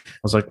 I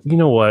was like, you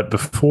know what?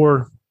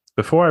 Before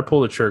I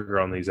pull the trigger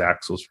on these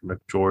axles from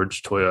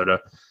McGeorge Toyota,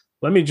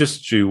 let me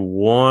just do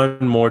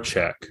one more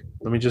check.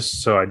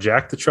 So I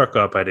jacked the truck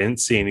up. I didn't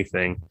see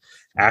anything.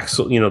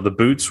 Axle, the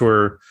boots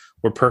were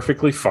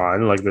perfectly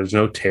fine. Like there's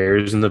no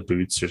tears in the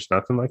boots. There's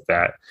nothing like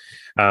that.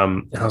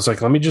 And I was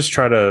like, let me just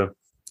try to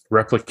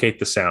replicate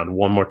the sound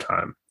one more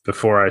time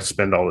before I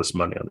spend all this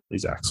money on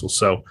these axles.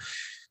 So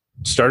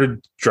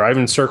started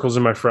driving circles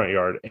in my front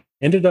yard.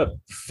 Ended up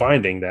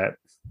finding that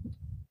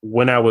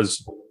when I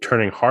was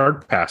turning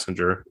hard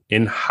passenger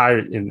in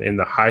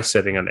the high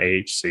setting on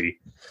AHC,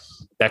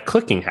 that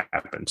clicking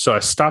happened. So I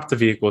stopped the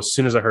vehicle as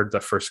soon as I heard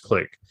the first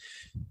click.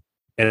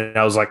 And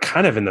I was like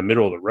kind of in the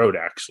middle of the road,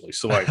 actually.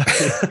 So like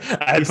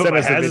I had put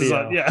my hazards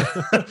on. Yeah.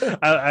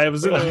 I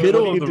was in the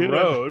middle of the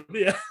road.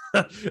 Yeah.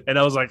 And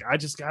I was like, I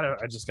just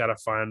gotta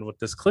find what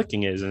this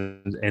clicking is.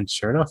 And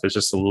sure enough, it's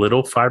just a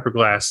little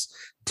fiberglass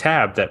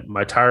tab that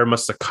my tire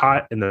must have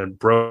caught and then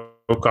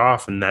broke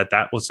off, and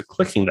that was the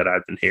clicking that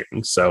I'd been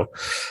hearing. So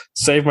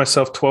saved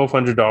myself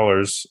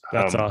 $1,200.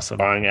 That's awesome.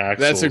 Buying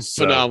axles. That's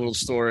a phenomenal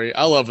story.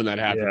 I love when that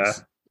happens.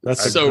 Yeah.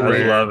 That's so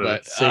rare. Love it.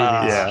 But,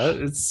 yeah,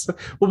 it's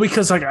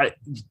because like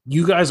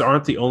you guys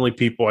aren't the only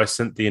people I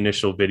sent the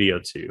initial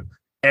video to.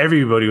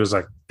 Everybody was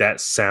like,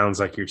 "That sounds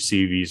like your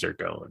CVs are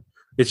going."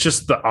 It's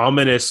just the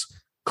ominous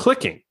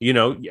clicking. You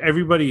know,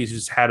 everybody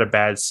who's had a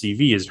bad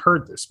CV has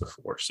heard this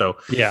before. So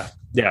yeah,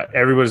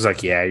 everybody's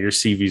like, "Yeah, your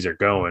CVs are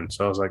going."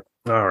 So I was like,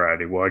 "All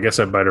righty, well, I guess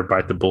I better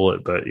bite the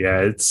bullet." But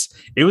yeah,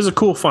 it was a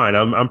cool find.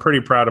 I'm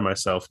pretty proud of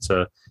myself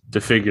to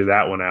figure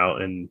that one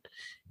out.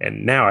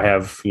 And now I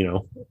have,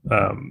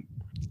 I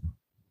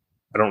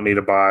don't need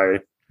to buy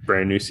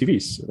brand new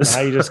CVs. Now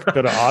you just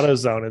go to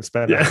AutoZone and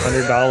spend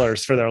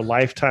 $100 for their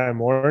lifetime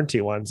warranty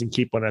ones and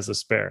keep one as a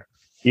spare.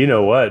 You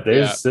know what?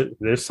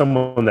 There's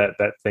someone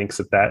that thinks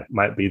that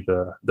might be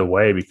the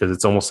way, because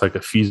it's almost like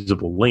a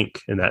feasible link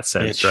in that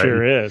sense, it right?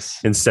 Sure is.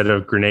 Instead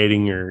of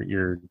grenading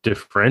your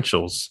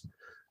differentials,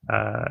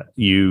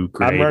 you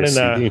grenade a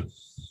CV.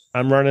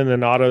 I'm running an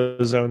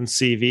AutoZone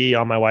CV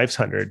on my wife's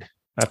 100.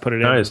 I put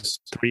it in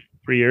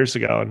 3 years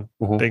ago,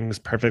 and things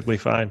perfectly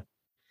fine.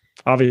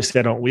 Obviously,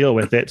 I don't wheel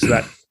with it, so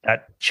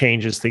that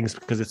changes things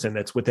because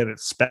it's within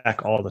its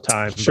spec all the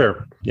time.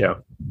 Sure, but, yeah.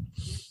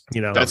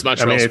 That's my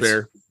trail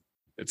spare.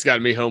 It's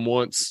gotten me home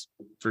once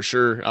for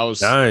sure. I was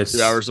 2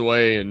 hours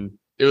away, and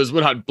it was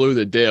when I blew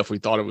the diff. We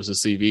thought it was a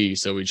CV,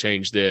 so we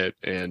changed it,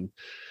 and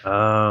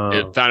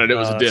it found out it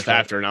was a diff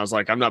after. And I was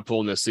like, I'm not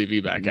pulling this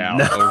CV back out.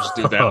 I'll just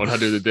do that when I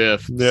do the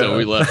diff. Yeah. So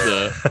we left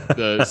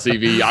the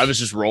CV. I was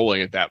just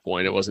rolling at that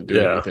point. It wasn't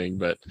doing anything,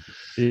 but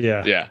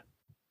yeah.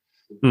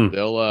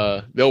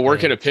 They'll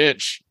work in a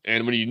pinch,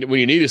 and when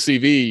you need a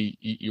CV,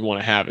 you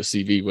want to have a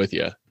CV with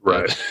you.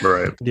 Right.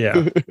 Yeah.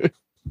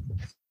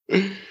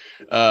 And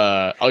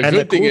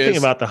the cool thing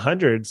about the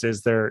 100s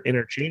is they're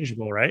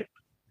interchangeable, right?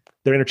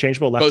 They're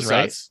interchangeable left and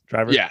right.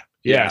 Driver.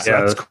 Yeah. So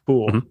that's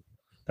cool. Mm-hmm.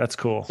 That's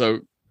cool. So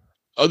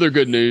other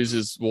good news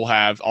is I'll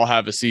have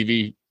a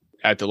CV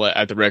at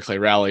the Red Clay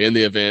Rally in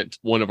the event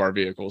one of our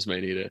vehicles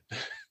may need it.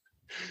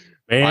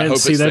 Man, I hope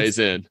it stays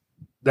in.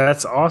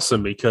 That's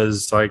awesome,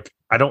 because like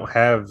I don't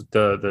have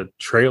the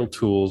trail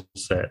tools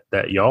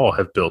that y'all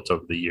have built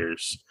over the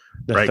years.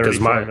 Right, because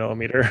my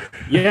millimeter,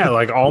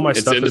 like all my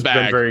stuff has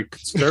been very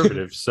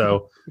conservative.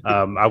 So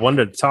I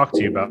wanted to talk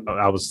to you about.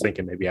 I was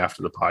thinking maybe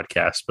after the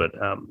podcast, but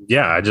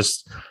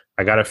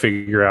I got to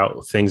figure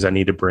out things I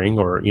need to bring,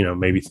 or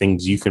maybe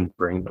things you can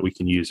bring that we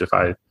can use if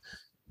I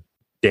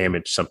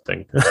damage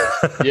something.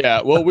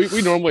 Yeah, well,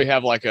 we normally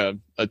have like a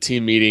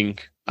team meeting.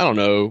 I don't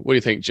know. What do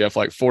you think, Jeff?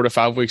 Like 4 to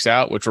 5 weeks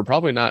out, which we're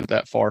probably not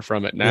that far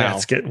from it now. Yeah,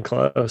 it's getting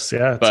close.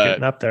 Yeah, it's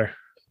getting up there.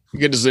 We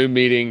get a Zoom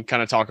meeting,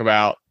 kind of talk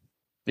about.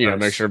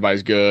 Make sure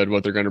everybody's good,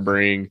 what they're going to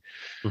bring.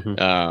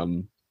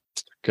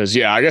 Because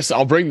I guess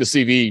I'll bring the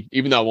CV,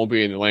 even though I won't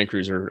be in the Land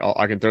Cruiser.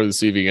 I can throw the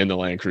CV in the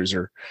Land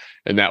Cruiser,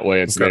 and that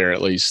way it's there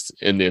at least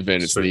in the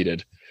event it's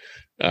needed.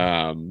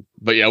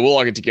 But yeah, we'll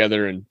all get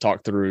together and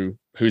talk through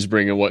who's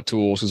bringing what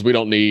tools, because we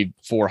don't need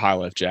 4 high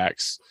lift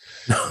jacks.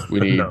 We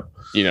need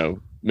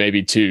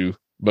maybe 2,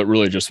 but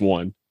really just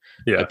 1.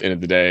 At the end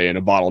of the day, and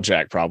a bottle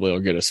jack probably will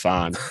get us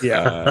fine.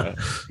 Yeah,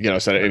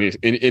 so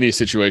any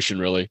situation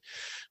really.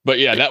 But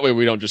yeah, that way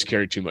we don't just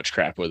carry too much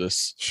crap with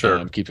us.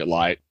 Sure. Keep it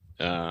light.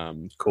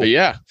 Cool. But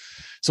yeah.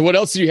 So what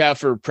else do you have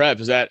for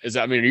prep? Is that,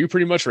 I mean, are you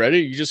pretty much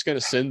ready? You're just going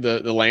to send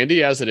the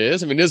Landy as it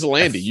is? I mean, it is a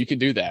Landy. You can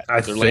do that. I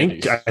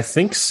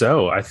think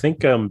so. I think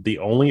the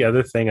only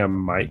other thing I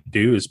might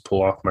do is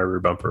pull off my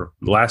rear bumper.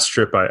 Last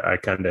trip, I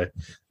kind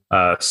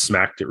of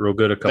smacked it real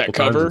good a couple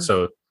times. And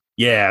so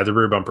yeah, the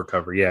rear bumper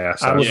cover. Yeah.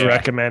 So I would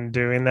recommend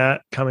doing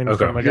that coming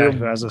from a guy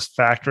who has a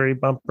factory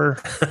bumper.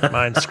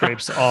 Mine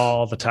scrapes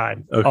all the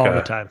time. Okay. All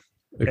the time.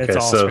 Okay, it's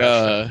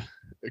all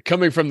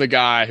coming from the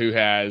guy who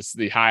has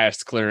the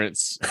highest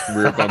clearance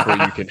rear bumper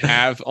you can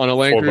have on a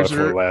Land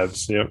Cruiser. 4x4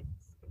 labs. Yep.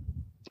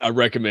 I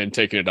recommend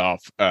taking it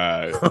off.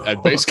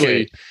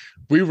 Basically,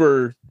 we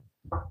were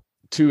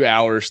 2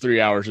 hours,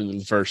 3 hours into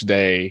the first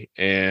day,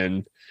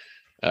 and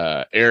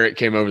Eric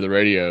came over the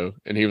radio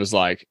and he was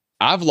like,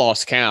 I've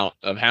lost count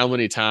of how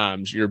many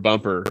times your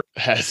bumper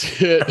has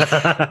hit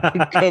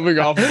coming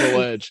off of the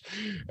ledge.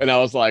 And I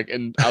was like,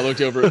 and I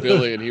looked over at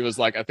Billy and he was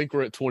like, I think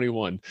we're at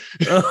 21.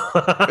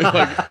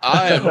 Like,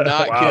 I am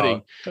not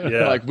kidding.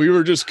 Yeah. Like, we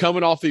were just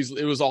coming off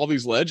it was all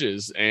these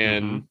ledges,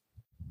 and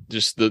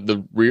just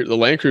the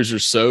Land Cruiser.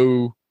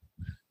 So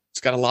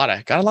it's got a lot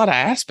of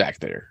ass back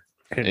there.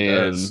 It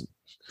does.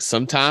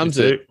 Sometimes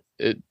it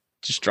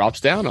just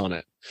drops down on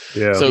it.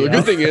 Yeah. So the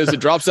good thing is it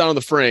drops down on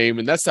the frame,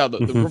 and that's how the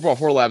Pro Ball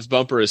 4 Labs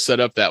bumper is set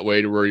up that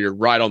way to where you're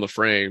right on the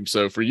frame.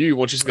 So for you,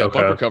 once you see that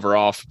bumper cover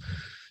off,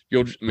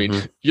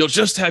 you'll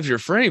just have your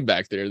frame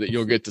back there that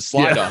you'll get to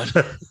slide on.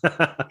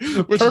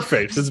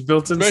 Perfect. It's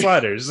built-in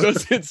sliders.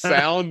 Doesn't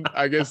sound,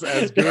 I guess,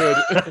 as good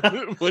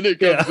when it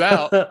comes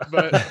out,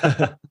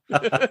 but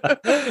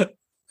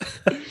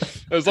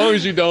as long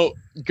as you don't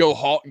go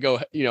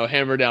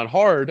hammer down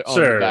hard on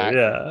the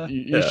back,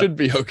 you should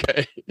be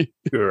okay.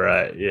 You're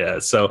right. Yeah.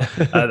 So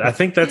I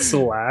think that's the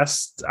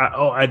last.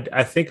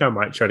 I think I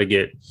might try to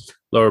get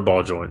lower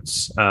ball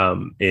joints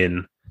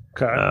in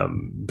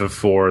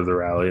before the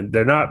rally.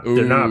 They're not.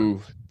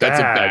 That's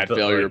bad, a bad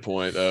failure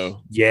point,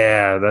 though.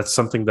 Yeah, that's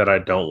something that I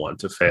don't want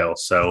to fail.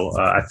 So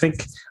I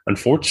think,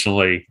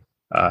 unfortunately,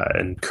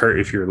 and Kurt,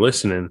 if you're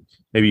listening,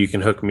 maybe you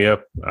can hook me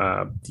up.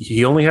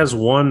 He only has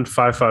one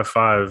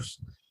 555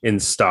 in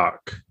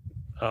stock.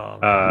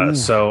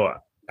 So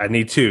I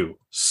need two.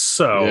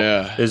 So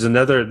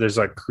there's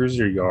like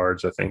Cruiser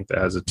Yards, I think, that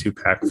has a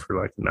 2-pack for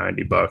like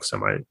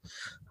 $90.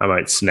 I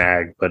might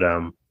snag, but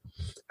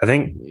I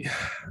think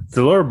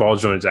the lower ball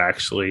joints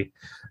actually,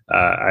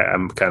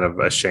 I'm kind of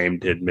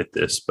ashamed to admit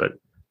this, but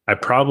I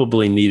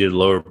probably needed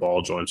lower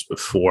ball joints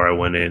before I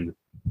went in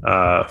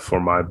for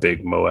my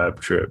big Moab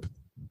trip.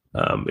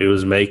 It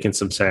was making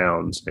some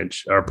sounds, and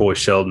our boy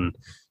Sheldon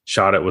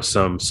shot it with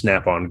some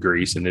Snap-on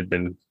grease, and it'd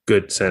been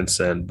good since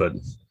then, but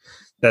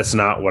that's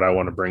not what I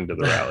want to bring to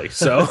the rally.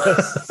 So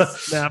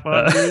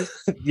Snap-on grease?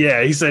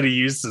 Yeah, he said he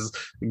used his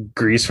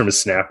grease from a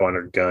Snap-on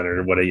or gun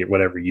or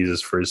whatever he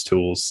uses for his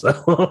tools.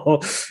 So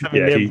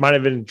it might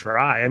have been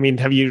dry. I mean,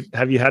 have you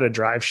had a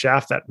drive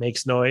shaft that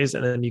makes noise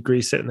and then you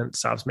grease it and then it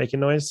stops making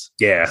noise?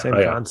 Yeah. Same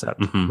concept.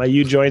 Mm-hmm. My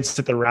U-joints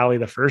at the rally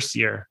the first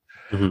year,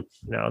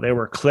 they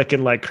were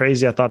clicking like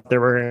crazy. I thought they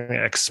were going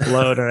to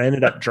explode, and I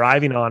ended up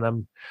driving on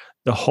them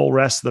the whole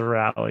rest of the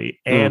rally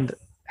and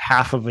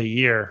half of a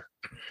year.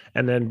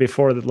 And then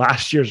before the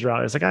last year's rally,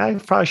 I was like, I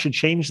probably should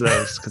change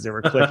those because they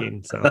were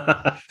clicking. So,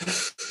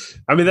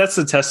 I mean, that's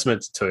a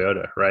testament to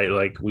Toyota, right?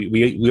 Like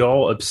we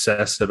all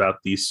obsess about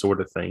these sort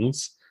of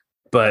things,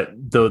 but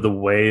the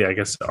way I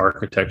guess the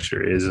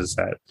architecture is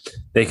that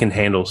they can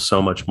handle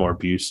so much more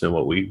abuse than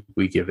what we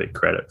give it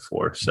credit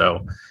for.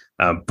 So,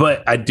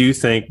 but I do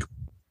think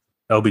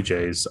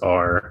LBJs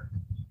are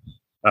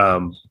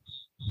a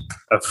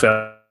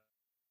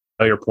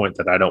failure point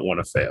that I don't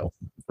want to fail.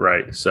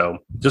 Right. So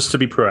just to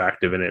be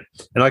proactive in it.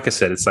 And like I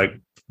said, it's like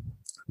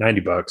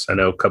 $90. I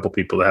know a couple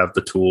people that have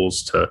the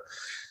tools to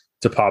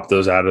pop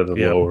those out of the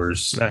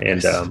lowers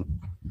and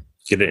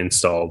get it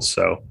installed.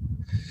 So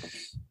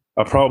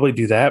I'll probably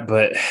do that,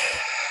 but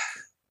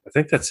I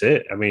think that's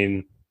it. I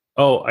mean,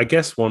 I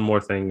guess one more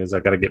thing is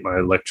I got to get my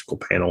electrical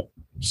panel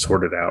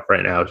sorted out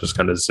right now. It's just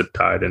kind of zip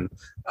tied and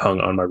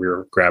hung on my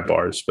rear grab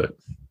bars, but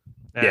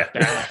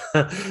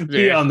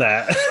beyond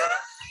that.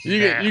 You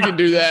can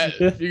do that.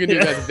 You can do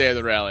that the day of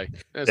the rally.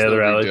 That's day of the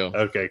rally. Deal.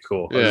 Okay,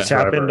 cool. Yeah.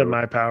 Tap into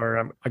my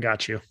power. I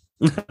got you.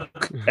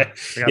 Okay.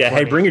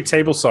 Hey, bring your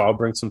table saw. I'll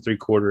bring some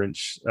 3/4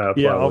 inch.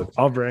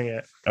 I'll bring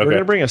it. Okay. We're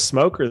gonna bring a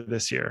smoker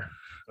this year.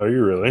 Are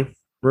you really?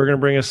 We're gonna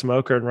bring a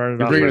smoker and run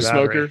it off. Bring a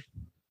smoker.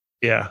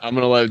 Yeah, I'm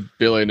gonna let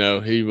Billy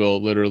know. He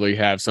will literally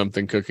have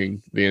something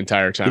cooking the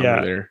entire time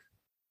we're there.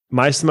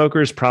 My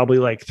smoker is probably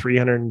like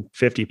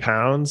 350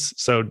 pounds.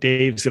 So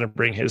Dave's going to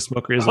bring his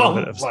smoker. He's a little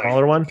bit of a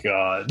smaller one.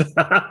 God.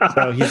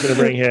 So he's going to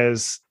bring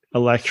his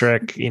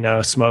electric,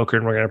 smoker,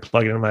 and we're going to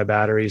plug it into my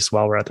batteries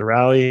while we're at the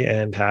rally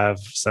and have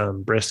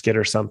some brisket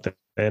or something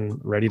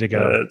ready to go.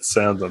 That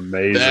sounds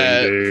amazing,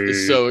 that dude.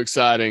 Is so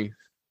exciting.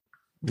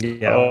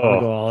 Yeah. We'll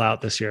go all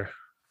out this year.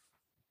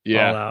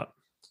 Yeah. All out.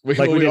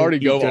 We already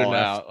go all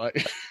out.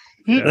 Like,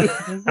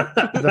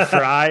 the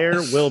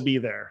fryer will be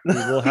there. We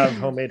will have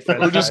homemade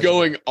French We're just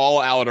going all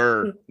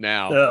outer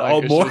now.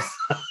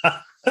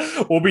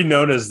 We'll be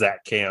known as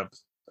that camp.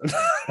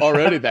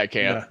 Already that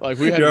camp. Like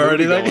we had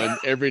already going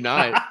every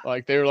night.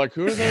 Like they were like,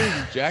 who are those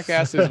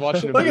jackasses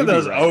watching a Look movie at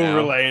those right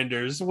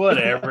overlanders,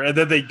 whatever. And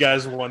then they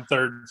guys won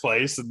 3rd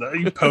place in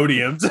the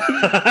podiums.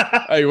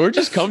 Hey, we're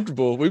just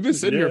comfortable. We've been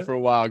sitting here for a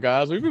while,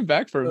 guys. We've been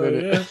back for a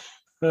minute.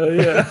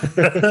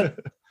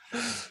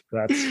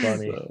 That's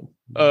funny.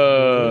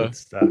 Good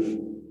stuff.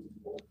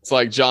 It's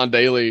like John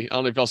Daly. I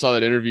don't know if y'all saw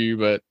that interview,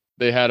 but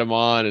they had him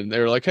on and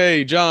they were like,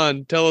 "Hey,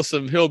 John, tell us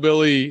some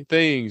hillbilly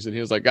things." And he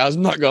was like, "Guys,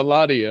 I'm not gonna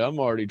lie to you. I'm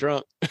already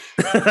drunk."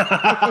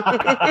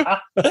 That's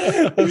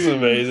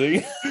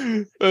amazing.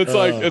 It's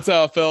like it's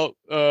how I felt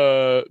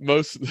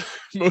most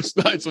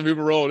nights when we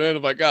were rolling in.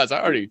 I'm like, guys,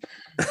 I already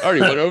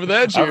went over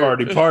that. I've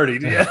already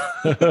partied. Yeah.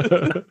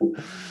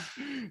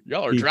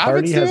 Y'all are the driving.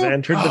 Party still? has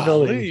entered the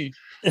building.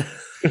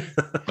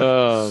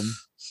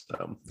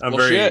 I'm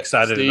very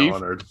excited Steve, and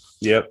honored.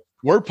 Yep.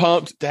 We're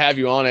pumped to have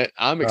you on it.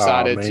 I'm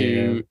excited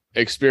to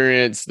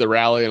experience the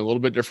rally in a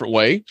little bit different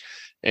way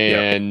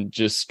and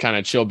just kind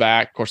of chill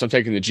back. Of course, I'm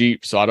taking the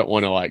Jeep, so I don't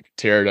want to like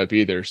tear it up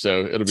either.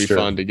 So it'll be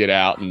fun to get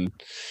out, and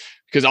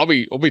because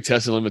we'll be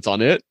testing limits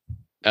on it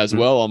as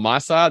well on my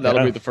side.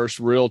 That'll be the first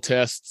real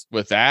test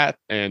with that.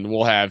 And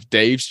we'll have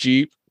Dave's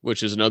Jeep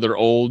which is another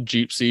old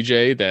Jeep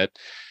CJ that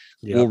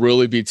we'll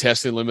really be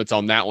testing limits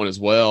on that one as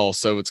well.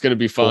 So it's going to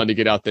be fun to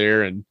get out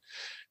there and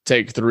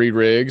take 3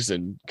 rigs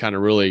and kind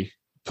of really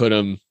put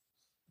them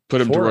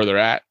to where they're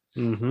at.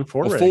 Mm-hmm.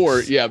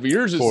 4, yeah, but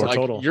yours is like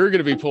total. You're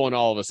going to be pulling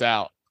all of us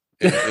out.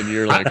 And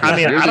you're like,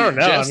 I don't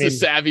know. Jeff's the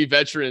savvy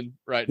veteran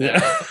right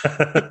now.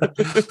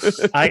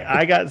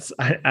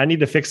 I need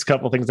to fix a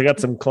couple things. I got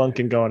some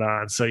clunking going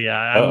on. So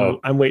yeah,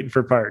 I'm waiting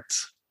for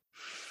parts.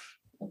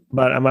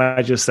 But I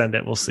might just send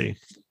it. We'll see.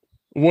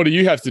 What do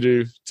you have to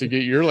do to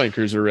get your Land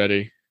Cruiser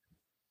ready?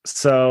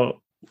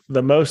 So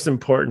the most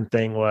important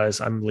thing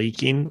was I'm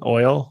leaking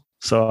oil.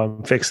 So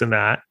I'm fixing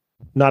that.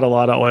 Not a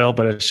lot of oil,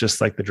 but it's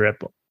just like the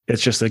drip.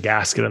 It's just a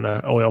gasket in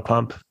the oil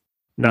pump.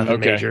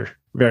 Nothing major.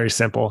 Very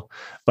simple.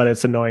 But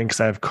it's annoying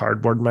because I have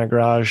cardboard in my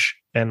garage.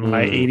 And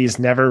my 80s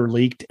never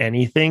leaked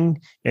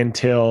anything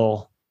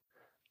until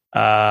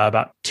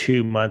about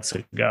 2 months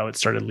ago. It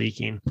started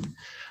leaking.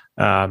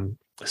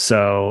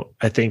 So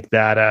I think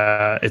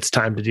that it's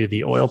time to do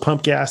the oil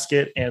pump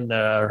gasket and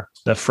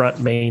the front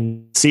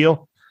main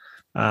seal.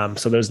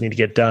 So those need to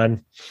get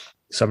done.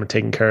 So I'm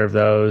taking care of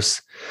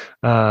those.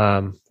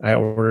 I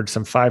ordered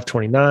some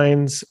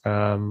 529s.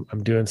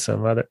 I'm doing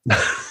some other.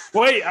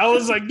 Wait, I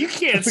was like, you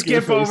can't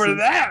skip over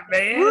that,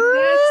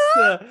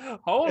 man.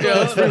 Hold on.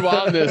 Let's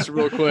rewind this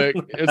real quick.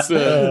 It's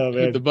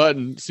the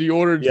button. So you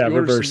ordered some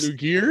new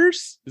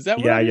gears? Is that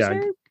what you're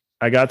saying?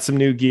 I got some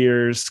new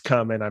gears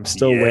coming. I'm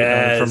still waiting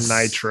on them from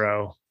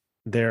Nitro.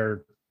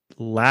 They're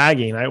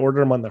lagging. I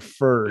ordered them on the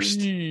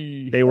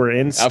 1st. They were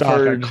in stock.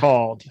 I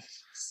called.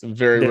 Some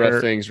very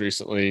rough things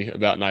recently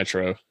about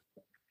Nitro.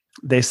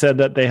 They said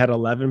that they had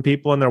 11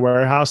 people in their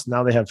warehouse.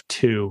 Now they have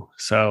 2.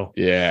 So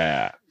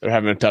yeah, they're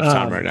having a tough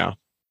time right now.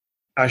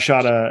 I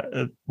shot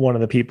one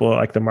of the people,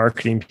 like the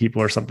marketing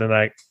people or something,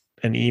 like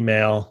an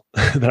email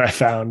that I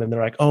found, and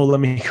they're like, "Oh, let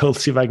me go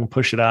see if I can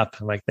push it up."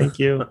 I'm like, "Thank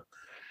you." Wow.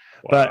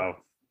 But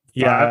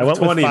yeah, I went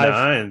with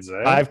 529s,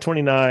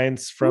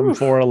 529s from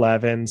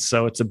 411.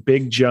 So it's a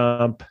big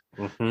jump.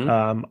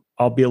 Mm-hmm.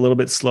 I'll be a little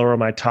bit slower on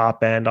my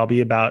top end. I'll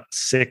be about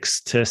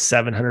 600 to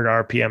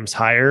 700 RPMs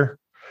higher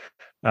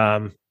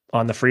on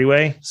the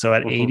freeway. So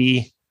at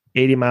 80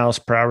 miles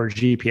per hour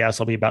GPS,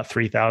 I'll be about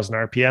 3,000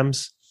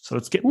 RPMs. So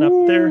it's getting up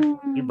there.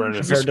 You're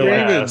burning compared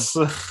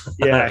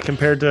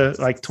to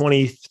like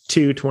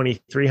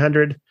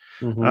 2,300.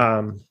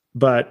 Mm-hmm.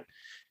 But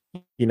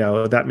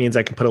that means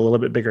I can put a little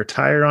bit bigger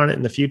tire on it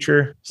in the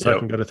future. So I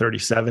can go to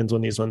 37s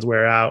when these ones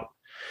wear out.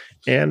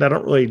 And I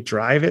don't really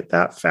drive it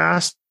that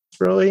fast,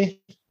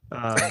 really.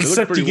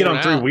 Except to get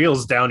on 3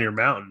 wheels down your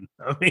mountain.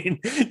 I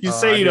mean, you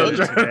say you don't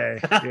drive.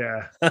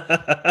 Yeah.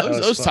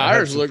 Those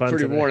tires look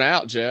pretty worn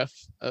out, Jeff.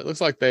 It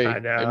looks like they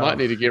might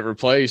need to get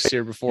replaced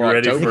here before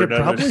October. They could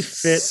probably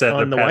fit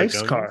on the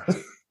wife's car.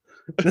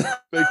 They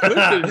could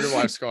fit in your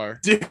wife's car.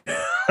 Dude,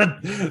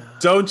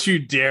 don't you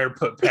dare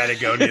put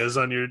Patagonias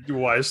on your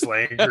wife's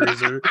Land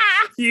Cruiser.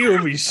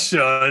 You'll be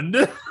shunned.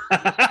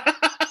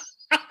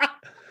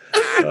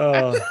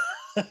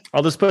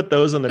 I'll just put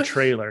those on the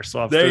trailer.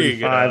 So I'll have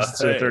 35s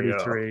to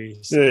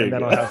 33s. And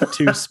then I'll have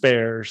 2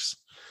 spares.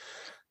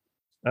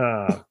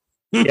 So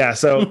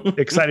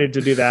excited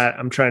to do that.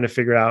 I'm trying to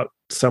figure out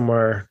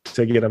somewhere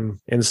to get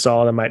them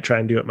installed. I might try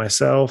and do it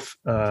myself.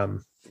 Wow.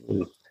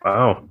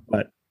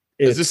 But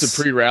is this a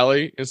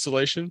pre-rally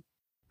installation?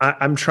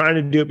 I'm trying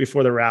to do it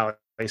before the rally.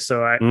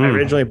 So I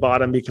originally bought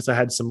them because I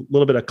had some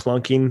little bit of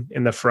clunking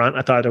in the front.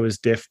 I thought it was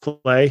diff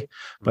play.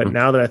 But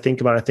now that I think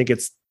about it, I think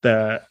it's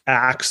the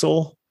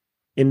axle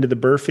into the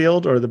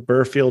Burfield or the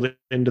Burfield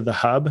into the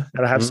hub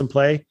that I have some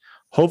play.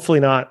 Hopefully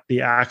not the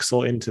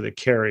axle into the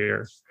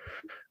carrier.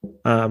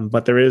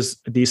 But there is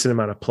a decent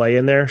amount of play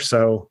in there.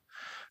 So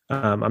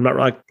I'm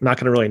not going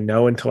to really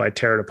know until I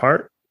tear it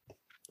apart.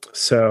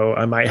 So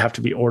I might have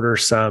to order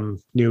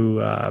some new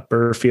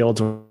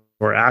Burfields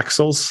or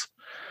axles,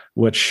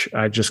 which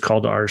I just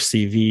called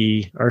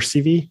RVC, I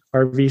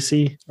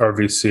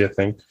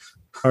think.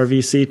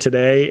 RVC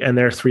today, and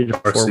they're 3 to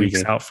 4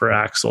 weeks out for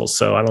axles.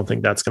 So I don't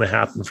think that's going to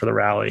happen for the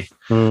rally.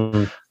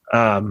 So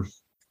I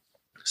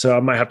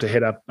might have to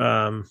hit up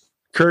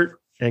Kurt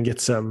and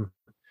get some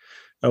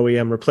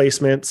OEM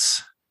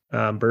replacements,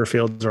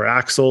 Burfields or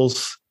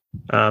axles,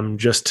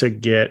 just to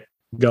get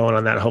going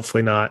on that.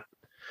 Hopefully not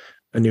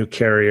a new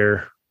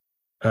carrier,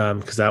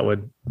 because that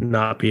would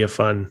not be a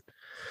fun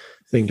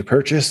thing to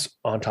purchase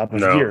on top of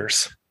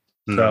gears.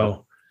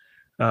 So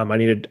I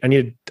need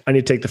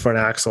to take the front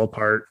axle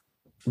apart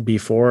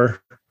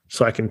before,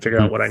 so I can figure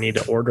out what I need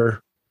to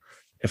order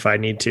if I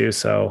need to.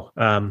 So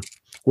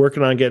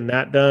working on getting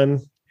that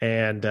done,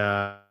 and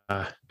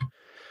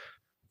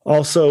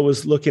also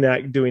was looking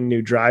at doing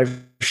new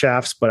drive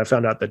shafts, but I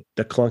found out that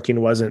the clunking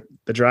wasn't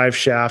the drive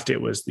shaft,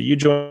 it was the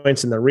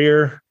U-joints in the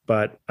rear.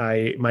 But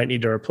I might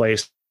need to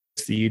replace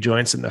the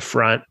U-joints in the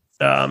front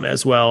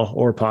as well,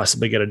 or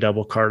possibly get a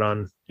double cart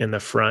on in the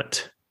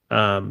front,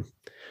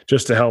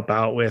 just to help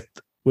out with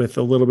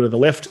a little bit of the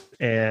lift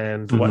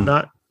and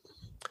whatnot.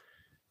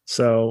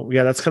 So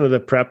yeah, that's kind of the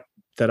prep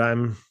that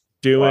I'm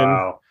doing.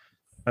 Wow.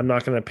 I'm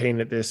not going to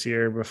paint it this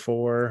year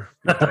because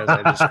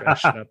I just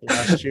scratched it up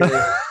last year.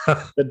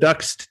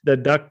 The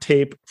duct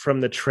tape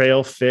from the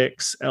Trail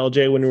Fix,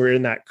 LJ, when we were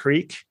in that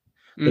creek,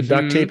 the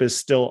duct tape is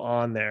still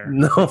on there.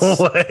 No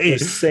way. The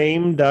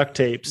same duct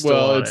tape still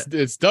on it.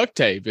 It's duct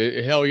tape.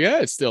 Hell yeah,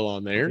 it's still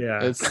on there. Yeah.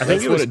 I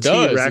think what it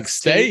does. It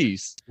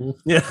stays.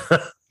 Yeah.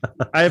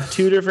 I have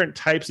two different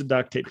types of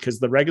duct tape because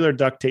the regular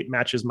duct tape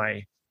matches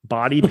my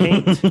body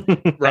paint,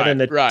 Right. and then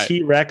the Right.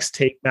 T-Rex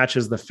tape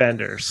matches the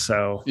fenders.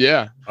 So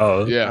Yeah.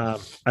 Oh, Yeah.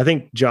 I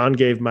think John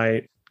gave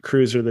my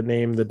cruiser the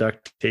name the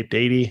duct taped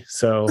 80.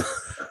 So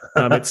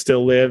it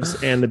still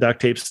lives, and the duct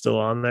tape's still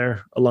on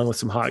there, along with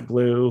some hot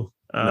glue.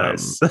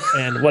 Nice.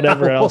 And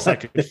whatever else I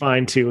could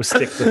find to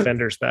stick the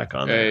fenders back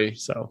on Hey. there.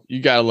 So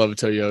You gotta love a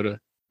Toyota.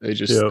 They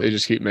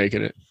just keep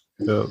making it.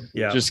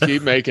 yeah. Just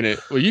keep making it.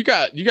 Well, you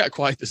got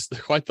quite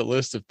the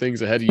list of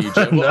things ahead of you,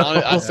 Jeff.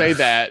 Well, I'll say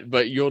that,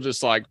 but you'll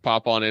just like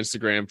pop on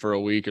Instagram for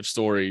a week of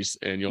stories,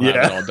 and you'll have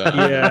it all done.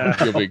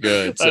 Yeah. You'll be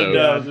good.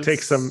 So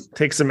take some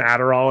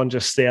Adderall and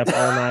just stay up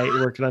all night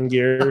working on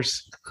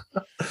gears.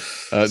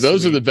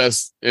 those are the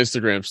best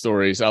Instagram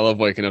stories. I love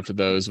waking up to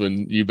those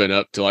when you've been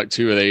up to like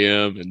 2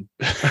 a.m. and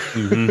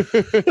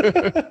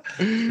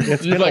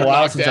It's you been like a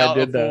while knocked since I out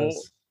did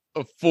those.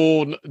 a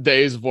full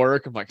day's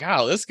work. I'm like,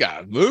 oh, this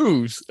guy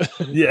moves.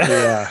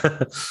 Yeah.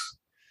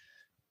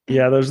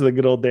 Yeah, those are the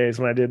good old days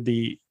when I did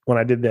the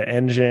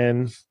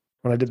engine,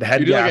 when I did the head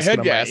You do like a gasket. head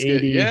on my gasket.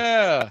 80.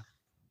 Yeah.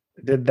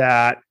 Did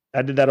that.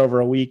 I did that over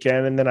a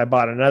weekend, and then I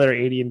bought another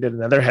 80 and did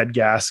another head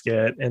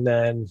gasket, and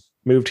then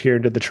moved here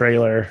and did the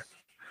trailer.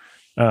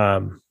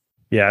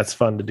 Yeah, it's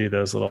fun to do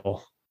those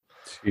little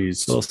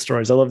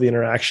stories. I love the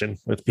interaction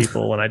with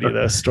people when I do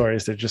those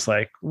stories. They're just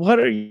like, "What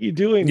are you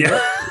doing? Yeah.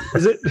 What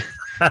is it?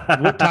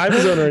 What time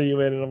zone are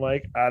you in?" And I'm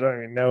like, "I don't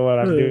even know what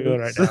I'm doing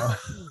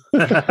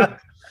right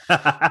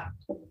now."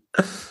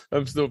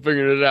 I'm still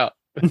figuring it out.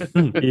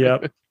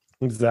 Yep,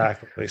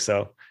 exactly.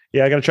 So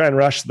yeah, I got to try and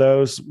rush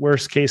those.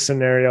 Worst case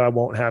scenario, I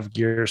won't have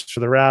gears for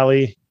the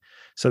rally,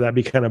 so that'd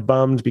be kind of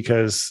bummed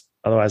because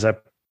otherwise I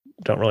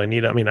don't really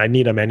need them. I mean, I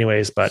need them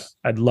anyways, but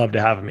I'd love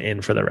to have them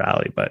in for the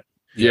rally. But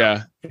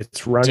Yeah.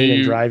 it's running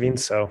and driving,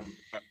 so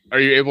Are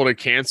you able to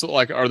cancel?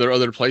 Like, are there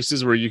other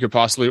places where you could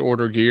possibly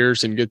order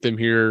gears and get them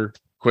here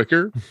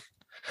quicker?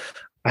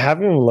 I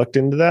haven't even looked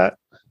into that.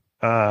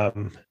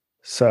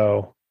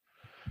 So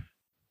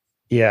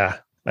yeah,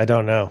 I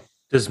don't know.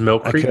 Does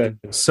Mill I Creek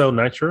could. sell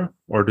Nitro,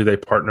 or do they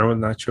partner with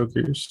Nitro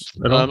Gears?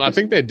 I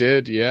think they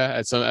did. Yeah.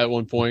 At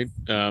one point,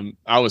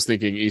 I was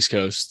thinking East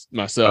Coast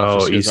myself. Oh,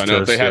 just 'cause East I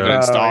know if they Coast, have it yeah.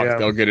 in stock, yeah.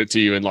 they'll get it to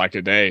you in like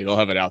a day. They'll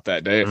have it out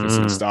that day if it's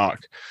in Mm.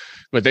 stock,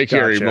 but they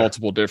carry Gotcha.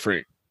 multiple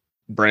different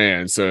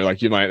brands. So like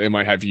they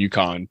might have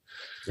Yukon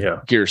Yeah.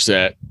 gear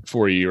set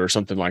for you or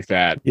something like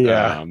that.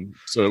 Yeah.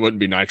 So it wouldn't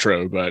be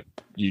Nitro, but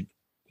you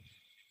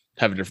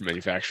have a different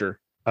manufacturer.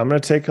 I'm gonna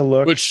take a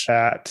look Which-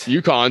 at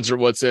Yukons are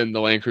what's in the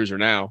Land Cruiser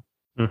now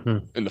Mm-hmm.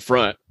 in the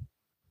front.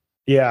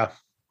 yeah.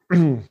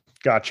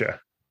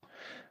 Gotcha.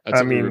 That's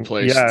I what we mean,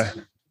 replaced. yeah.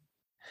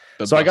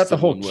 the So I got the busted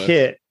whole one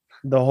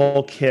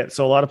with. kit,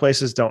 So a lot of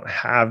places don't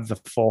have the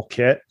full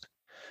kit.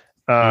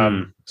 So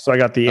I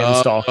got the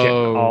install kit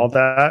and all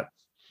that.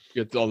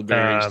 Get all the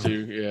bearings Um,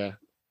 too. Yeah.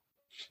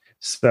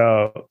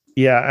 So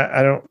yeah,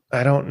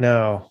 I don't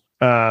know.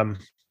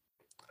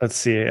 Let's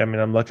see. I mean,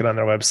 I'm looking on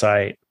their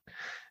website.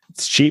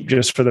 It's cheap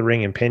just for the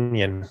ring and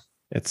pinion.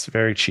 It's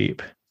very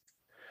cheap.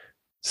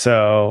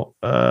 So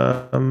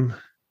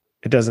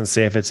it doesn't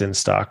say if it's in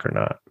stock or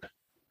not.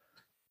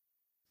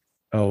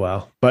 Oh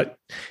well. But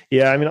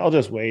yeah, I mean, I'll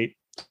just wait.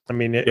 I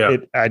mean,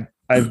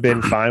 I've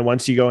been fine.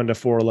 Once you go into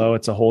 4 low,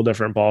 it's a whole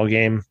different ball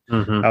game.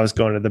 Mm-hmm. I was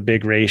going to the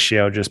big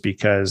ratio just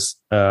because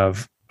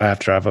of I have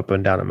to drive up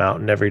and down a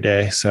mountain every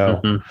day.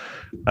 So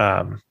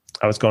I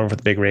was going for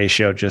the big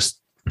ratio just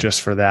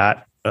for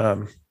that.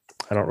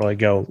 I don't really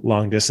go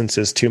long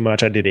distances too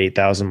much. I did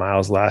 8,000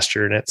 miles last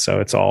year in it,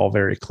 so it's all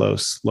very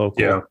close,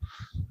 local. Yeah.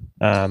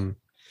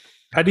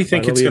 How do you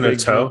think That'll it's be a going to big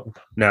tow jump.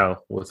 now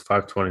with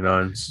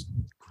 529s?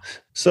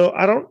 So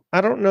I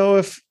don't know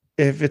if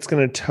it's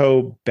going to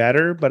tow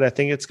better, but I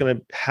think it's going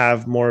to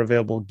have more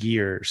available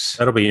gears.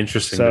 That'll be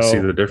interesting to see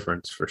So- the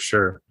difference for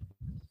sure.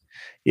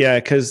 Yeah,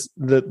 because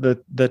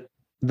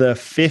the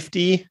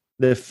 50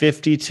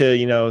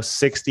 to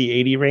 60,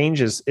 80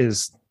 range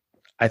is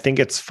I think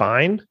it's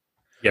fine.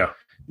 Yeah.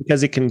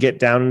 Because it can get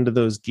down into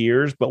those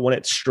gears, but when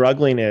it's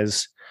struggling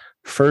is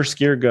first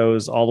gear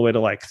goes all the way to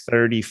like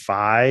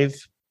 35,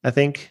 I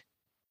think.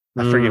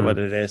 I forget what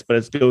it is, but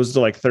it goes to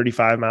like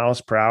 35 miles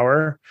per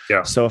hour.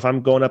 Yeah. So if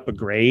I'm going up a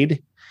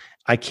grade,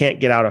 I can't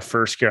get out of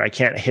first gear. I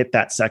can't hit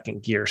that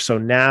second gear. So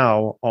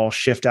now I'll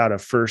shift out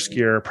of first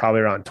gear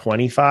probably around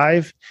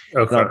 25.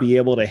 Okay. And I'll be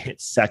able to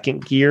hit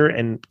second gear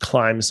and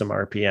climb some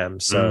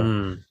RPM.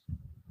 So,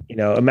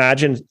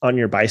 imagine on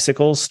your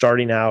bicycles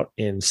starting out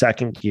in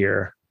second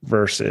gear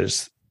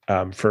versus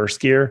first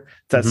gear.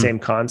 It's that Mhm. same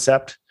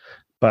concept.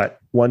 But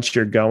once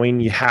you're going,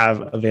 you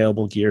have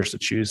available gears to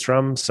choose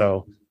from.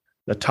 So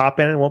the top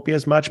end won't be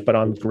as much, but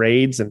on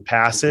grades and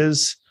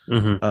passes,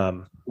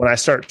 Mhm. when I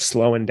start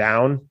slowing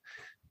down,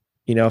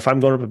 if I'm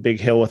going up a big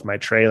hill with my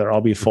trailer,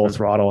 I'll be full Mm-hmm.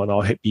 throttle and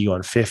I'll hit you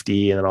on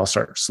 50 and then I'll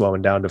start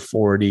slowing down to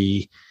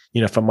 40,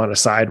 if I'm on a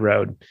side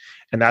road.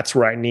 And that's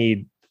where I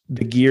need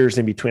the gears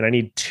in between. I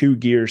need 2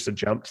 gears to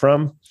jump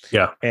from.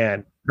 Yeah.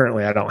 And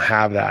currently I don't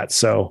have that.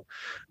 So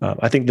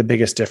I think the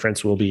biggest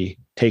difference will be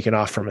taking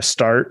off from a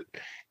start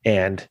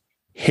and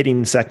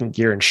hitting second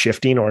gear and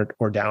shifting or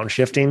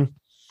downshifting.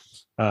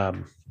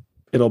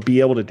 It'll be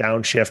able to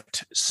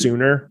downshift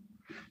sooner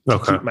to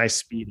keep my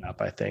speed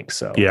up, I think.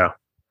 So yeah.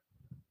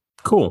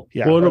 Cool.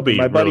 Yeah. Well, it'll be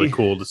my buddy, really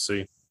cool to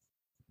see.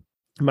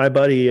 My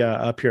buddy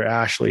up here,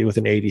 Ashley, with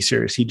an 80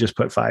 series, he just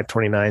put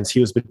 529s. He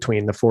was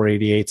between the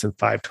 488s and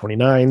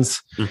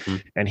 529s. Mm-hmm.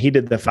 And he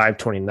did the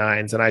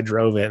 529s and I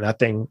drove it. And that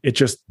thing, it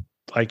just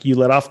like you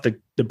let off the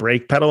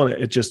brake pedal and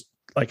it just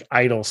like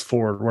idles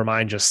forward where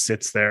mine just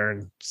sits there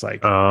and it's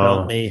like,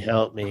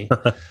 help me.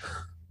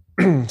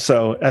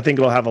 So I think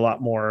it'll have a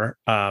lot more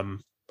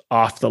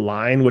off the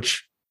line,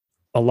 which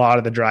a lot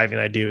of the driving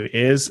I do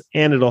is,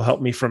 and it'll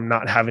help me from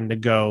not having to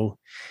go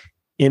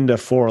into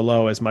 4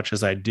 low as much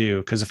as I do.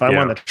 Because if I'm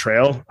on the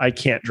trail, I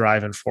can't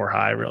drive in 4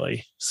 high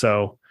really.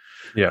 So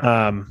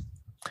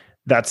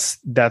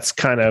that's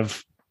kind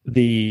of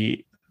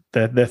the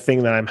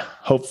thing that I'm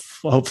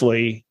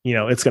hopefully,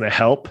 it's going to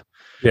help.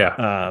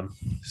 Yeah.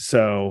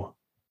 So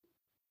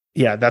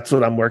yeah, that's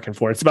what I'm working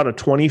for. It's about a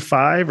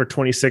 25 or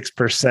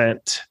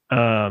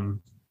 26%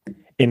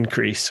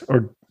 increase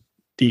or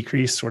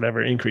decrease,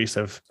 whatever increase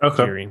of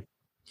gearing.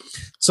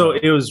 So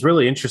it was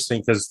really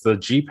interesting because the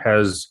Jeep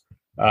has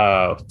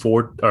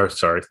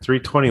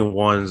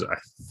 321s, I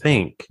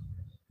think.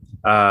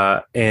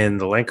 And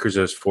the Land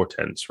Cruiser is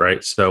 410s,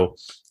 right? So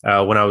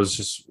when I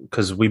was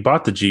because we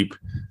bought the Jeep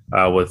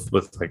with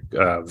like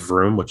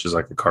Vroom, which is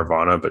like a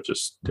Carvana, but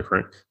just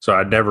different. So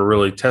I'd never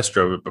really test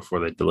drove it before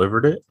they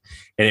delivered it.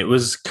 And it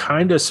was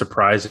kind of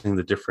surprising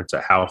the difference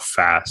at how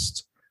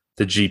fast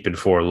the Jeep in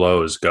 4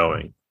 low is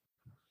going,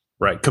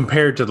 right?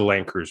 Compared to the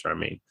Land Cruiser, I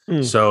mean.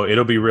 So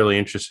it'll be really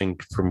interesting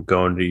from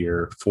going to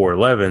your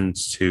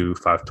 411s to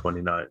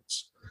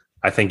 529s.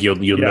 I think you'll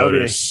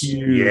notice.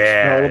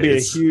 It'll be a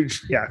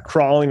huge,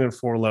 crawling in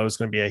 4 low is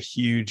going to be a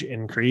huge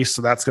increase.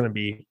 So that's going to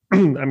be,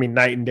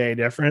 night and day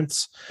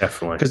difference.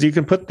 Definitely. Because you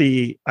can put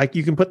the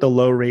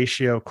low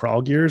ratio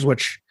crawl gears,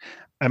 which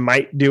I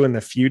might do in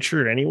the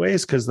future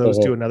anyways, because those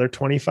do another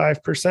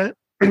 25%.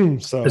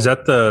 So is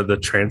that the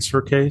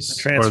transfer case?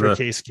 The transfer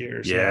case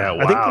gears. Yeah.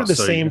 Wow. I think they're the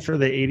same for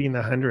the 80 and the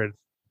 100.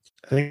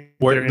 I think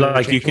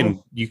like you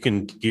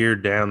can gear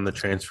down the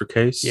transfer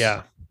case.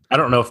 Yeah. I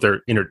don't know if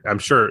they're I'm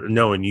sure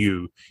knowing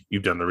you've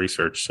done the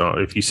research. So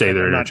if you say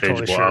they're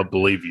interchangeable, totally sure. I'll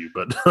believe you,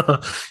 but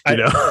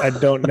I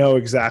don't know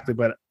exactly,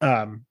 but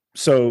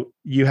so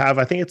you have,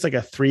 I think it's like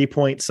a 3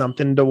 point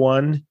something to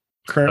 1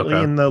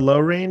 currently in the low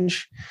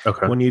range.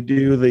 Okay. When you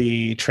do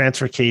the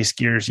transfer case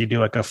gears, you do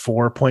like a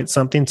 4 point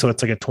something. So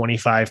it's like a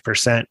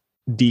 25%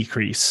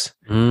 decrease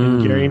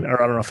in gearing,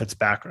 or I don't know if it's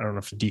back. I don't know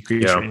if it's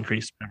decrease or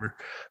increase, whatever,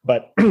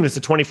 but it's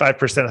a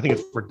 25%. I think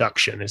it's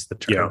reduction is the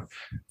term.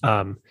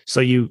 Yeah. So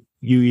you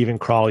even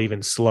crawl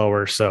even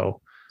slower.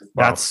 So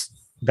that's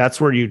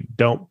where you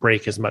don't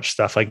break as much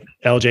stuff. Like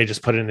LJ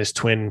just put in his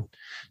twin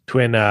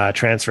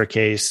transfer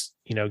case,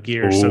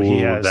 gear. So he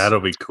has,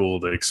 that'll be cool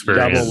to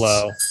experience.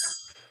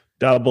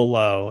 Double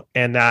low.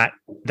 And that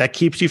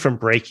keeps you from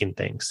breaking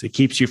things. It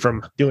keeps you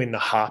from doing the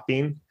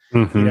hopping.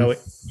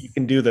 Mm-hmm. You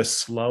can do the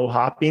slow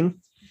hopping,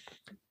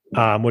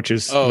 which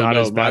is not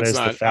as bad as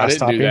the fast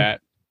hopping. Do that.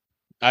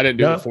 I didn't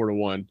do the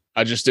 4-to-1.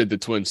 I just did the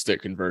twin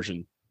stick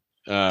conversion.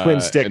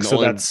 Twin stick.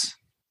 So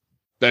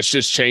that's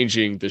just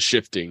changing the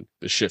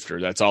shifter.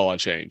 That's all I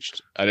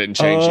changed. I didn't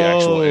change the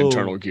actual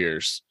internal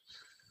gears.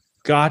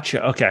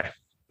 Gotcha.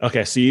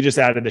 Okay. So you just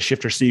added the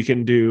shifter so you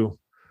can do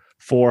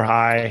 4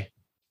 high,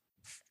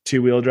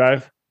 2-wheel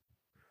drive.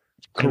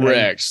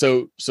 Correct.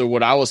 So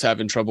what I was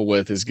having trouble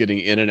with is getting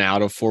in and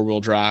out of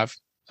 4-wheel drive.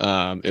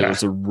 It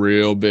was a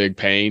real big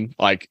pain.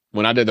 Like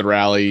when I did the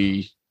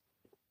rally,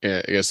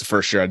 I guess the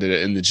first year I did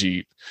it in the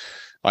Jeep,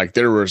 like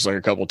there was like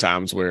a couple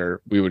times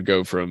where we would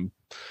go from,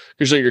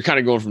 usually you're kind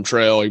of going from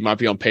trail, you might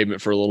be on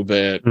pavement for a little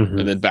bit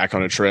and then back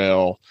on a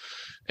trail.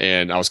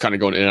 And I was kind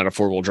of going in and out of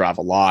 4-wheel drive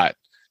a lot.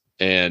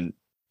 And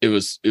it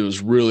was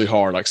really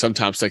hard. Like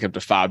sometimes taking up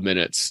to 5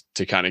 minutes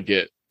to kind of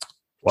get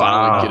it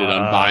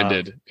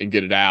unbinded and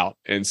get it out.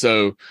 And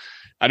so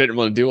I didn't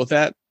want to deal with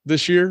that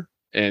this year.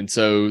 And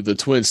so the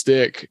twin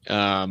stick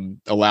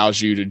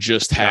allows you to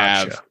just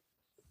have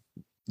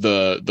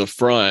the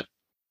front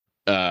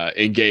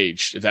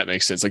engaged, if that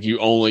makes sense. Like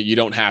you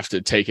don't have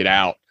to take it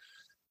out.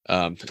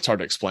 It's hard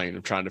to explain.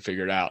 I'm trying to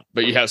figure it out.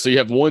 But you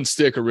have one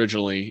stick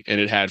originally,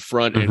 and it had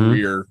front and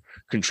rear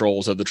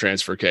controls of the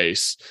transfer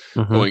case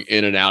going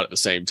in and out at the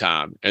same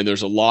time. And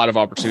there's a lot of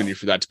opportunity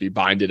for that to be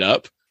binded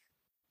up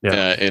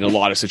in a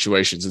lot of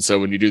situations. And so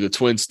when you do the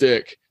twin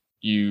stick,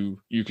 you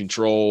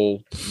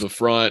control the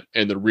front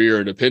and the rear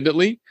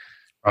independently,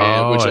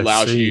 which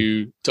allows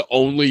you to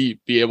only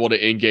be able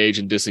to engage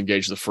and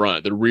disengage the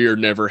front. The rear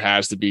never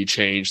has to be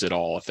changed at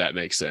all, if that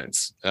makes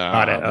sense.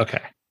 Got it.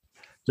 Okay.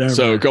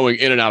 So going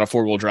in and out of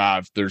 4-wheel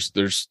drive,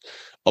 there's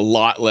a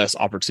lot less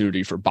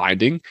opportunity for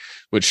binding,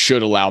 which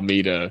should allow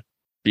me to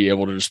be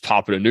able to just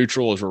pop it in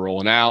neutral as we're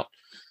rolling out,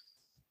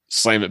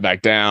 slam it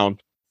back down,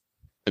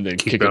 and then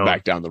kick it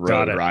back down the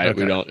road. Right?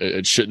 Okay. We don't.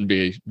 It shouldn't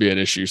be an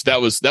issue.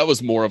 So that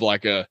was more of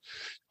like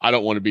I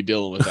don't want to be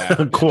dealing with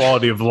that.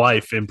 Quality of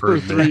life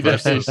improvement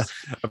versus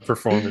a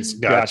performance.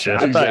 Gotcha.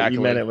 I thought you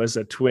meant it was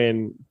a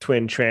twin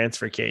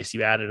transfer case.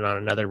 You added on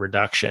another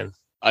reduction.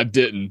 I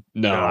didn't.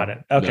 No. Got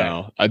it. Okay.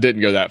 No, I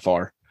didn't go that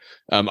far.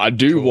 I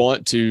do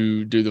want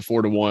to do the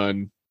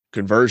 4-to-1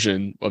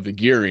 conversion of the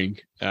gearing.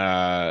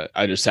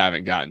 I just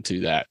haven't gotten to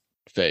that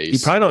phase. You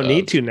probably don't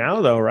need to now,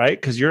 though, right?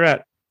 Because you're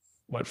at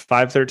what,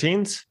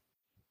 513s?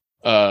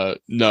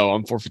 No,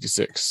 I'm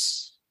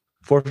 456.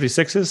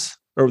 456s?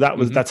 Or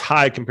that's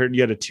high compared to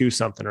you had a 2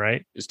 something,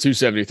 right? It's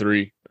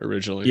 273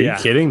 originally. Are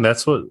you kidding?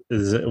 That's what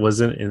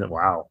wasn't in it.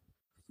 Wow.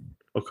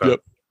 Okay.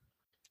 Yep.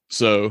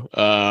 So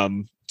I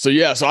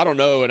don't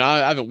know, and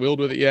I haven't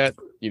wheeled with it yet,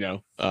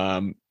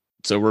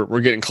 so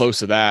we're getting close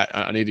to that.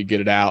 I need to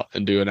get it out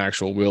and do an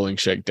actual wheeling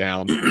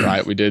shakedown.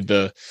 Right. We did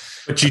but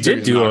you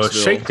did do a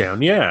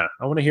shakedown. Yeah.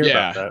 I want to hear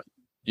about that.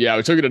 Yeah,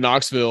 we took it to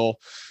Knoxville.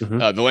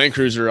 The Land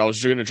Cruiser, I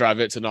was going to drive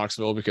it to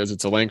Knoxville because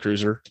it's a Land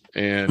Cruiser,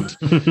 and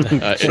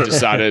it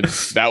decided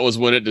that was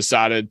when it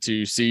decided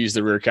to seize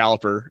the rear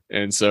caliper.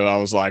 And so I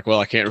was like, well,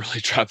 I can't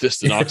really drive this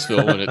to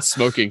Knoxville when it's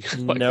smoking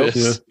like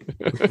this.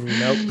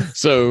 Nope.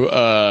 So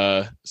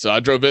I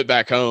drove it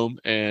back home,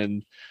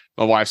 and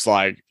my wife's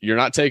like, "You're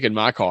not taking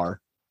my car."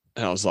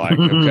 And I was like,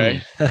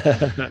 "Okay."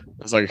 I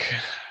was like,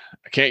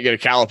 "I can't get a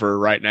caliper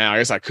right now. I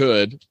guess I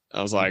could."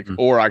 I was like,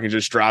 or I can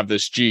just drive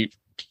this Jeep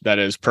that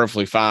is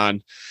perfectly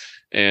fine,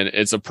 and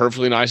it's a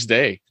perfectly nice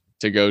day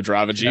to go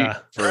drive a Jeep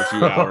for a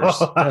few hours.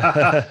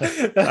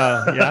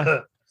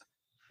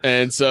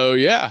 And so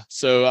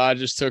I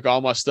just took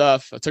all my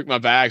stuff. I took my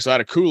bag, so I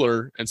had a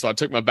cooler, and so I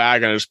took my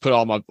bag and I just put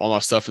all my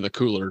stuff in the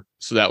cooler,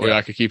 so that way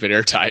I could keep it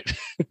airtight.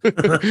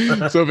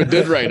 So if it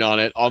did rain on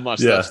it, all my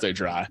stuff stayed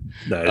dry.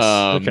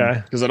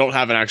 Nice. Because I don't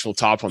have an actual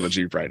top on the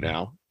Jeep right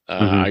now.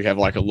 I have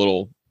like a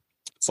little.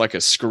 It's like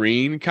a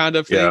screen kind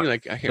of thing. Yeah.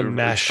 Like I can't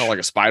remember. It's called like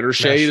a spider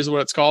shade is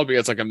what it's called. But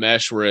it's like a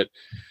mesh where it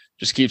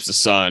just keeps the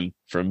sun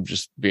from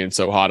just being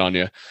so hot on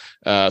you.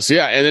 And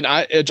then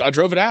I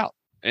drove it out,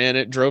 and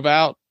it drove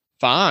out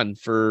fine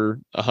for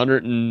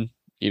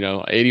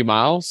 180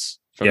 miles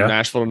from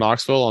Nashville to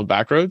Knoxville on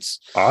back roads.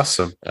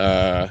 Awesome.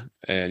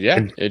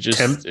 It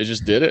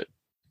just did it.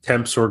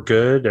 Temps were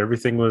good.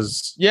 Everything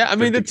was. Yeah, I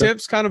mean the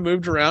temps kind of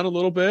moved around a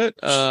little bit.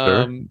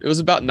 It was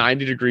about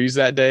 90 degrees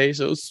that day,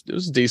 so it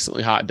was a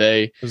decently hot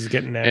day. It was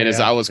getting there, and as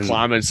I was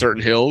climbing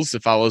certain hills,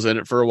 if I was in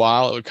it for a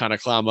while, it would kind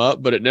of climb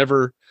up, but it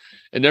never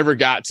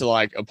got to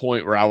like a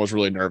point where I was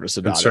really nervous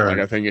about it. Like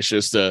I think it's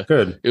just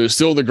good. It was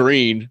still the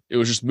green. It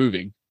was just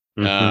moving.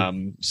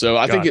 So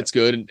I think it's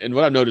good. And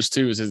what I've noticed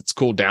too is it's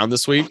cooled down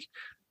this week.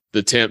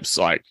 The temps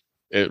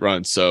it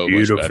runs so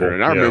much better.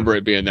 And I remember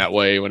it being that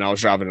way when I was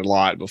driving a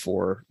lot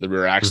before the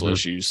rear axle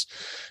issues,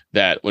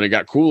 that when it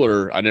got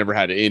cooler, I never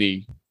had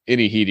any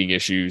heating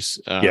issues.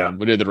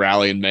 We did the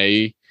rally in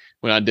May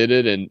when I did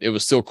it, and it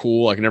was still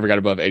cool. Like, I never got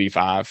above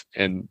 85,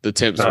 and the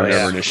temps were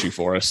never an issue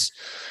for us.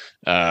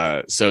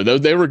 So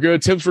they were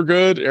good. Temps were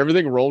good.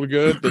 Everything rolled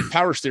good. The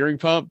power steering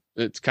pump,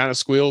 it kind of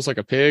squeals like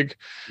a pig.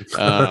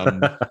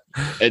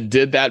 It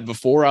did that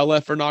before I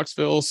left for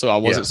Knoxville, so I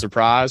wasn't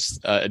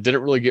surprised. It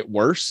didn't really get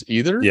worse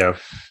either. Yeah.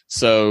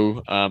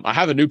 So I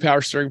have a new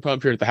power steering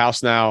pump here at the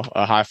house now,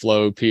 a high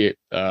flow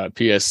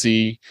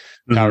PSC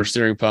power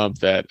steering pump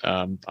that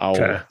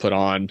I'll put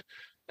on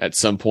at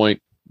some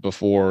point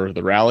before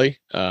the rally.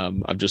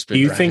 I've just been.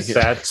 Do you think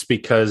that's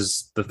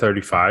because the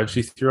 35s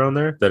you threw on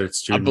there, that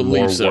it's doing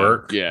more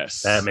work?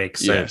 Yes, that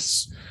makes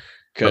sense.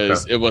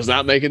 Because it was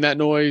not making that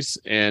noise,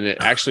 and it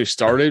actually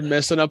started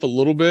messing up a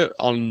little bit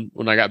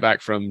when I got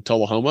back from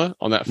Tullahoma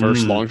on that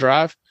first long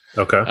drive.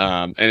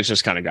 And it's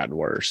just kind of gotten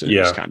worse. And it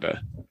just kind of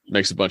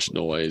makes a bunch of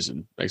noise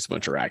and makes a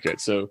bunch of racket.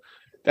 So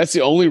that's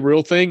the only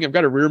real thing. I've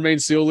got a rear main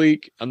seal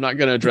leak. I'm not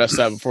going to address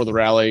that before the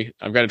rally.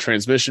 I've got a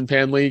transmission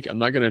pan leak. I'm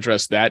not going to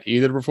address that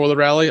either before the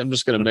rally. I'm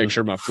just going to make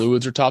sure my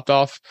fluids are topped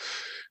off.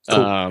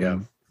 Cool.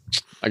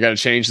 I got to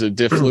change the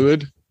diff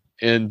fluid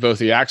in both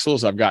the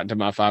axles. I've gotten to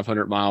my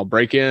 500-mile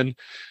break-in.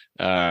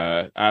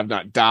 I've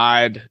not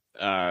died.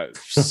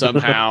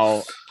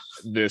 Somehow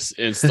this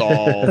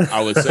install,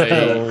 I would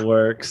say,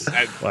 works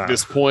at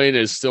this point,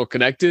 is still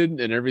connected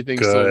and everything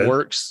still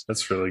works.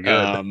 That's really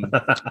good.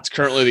 It's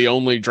currently the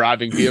only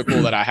driving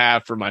vehicle that I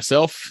have for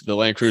myself. The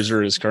Land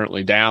Cruiser is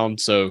currently down,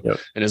 and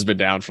has been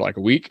down for like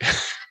a week.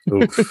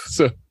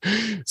 So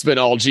it's been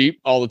all Jeep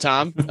all the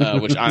time,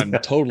 which I'm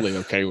totally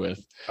okay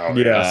with.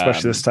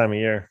 Especially this time of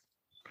year.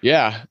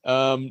 Yeah.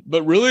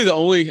 But really the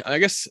only, I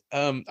guess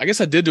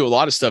I did do a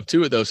lot of stuff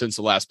to it though since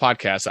the last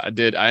podcast.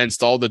 I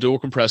installed the dual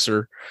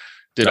compressor,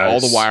 did all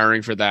the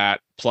wiring for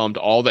that, plumbed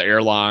all the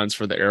air lines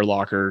for the air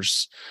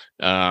lockers.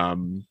 Of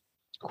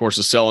course,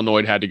 the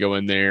solenoid had to go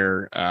in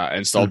there,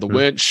 installed the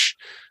winch,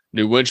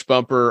 New winch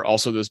bumper.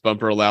 Also, this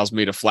bumper allows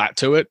me to flat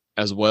tow it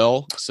as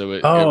well. So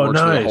it works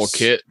with the whole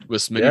kit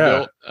with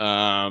Smitty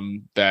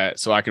built.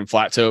 So I can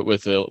flat tow it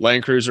with the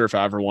Land Cruiser if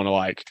I ever want to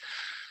like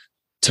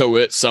tow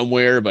it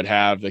somewhere, but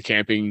have the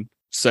camping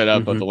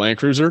setup of the Land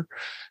Cruiser.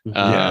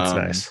 That's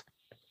nice.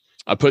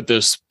 I put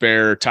the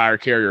spare tire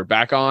carrier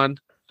back on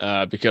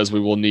because we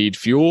will need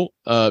fuel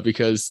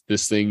because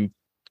this thing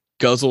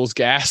guzzles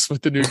gas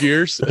with the new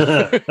gears.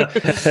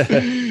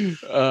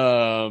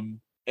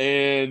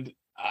 And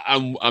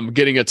I'm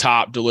getting a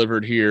top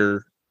delivered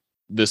here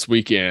this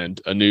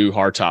weekend, a new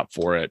hardtop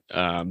for it.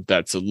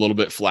 That's a little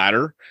bit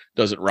flatter,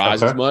 doesn't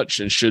rise as much,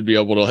 and should be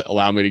able to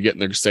allow me to get in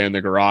there, stay in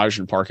the garage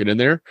and park it in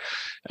there.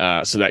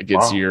 So that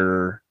gets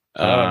your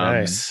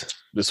nice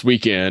this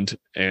weekend,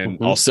 and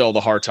I'll sell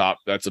the hardtop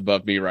that's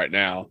above me right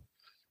now.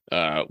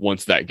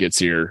 Once that gets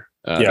here,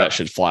 that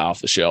should fly off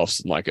the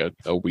shelves in like a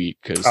week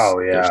because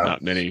there's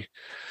not many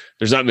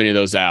of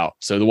those out.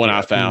 So the one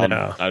I found,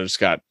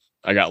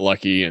 I got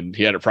lucky, and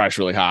he had it priced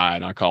really high,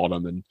 and I called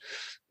him and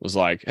was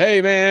like,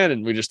 "Hey man,"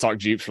 and we just talked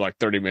Jeep for like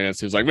 30 minutes.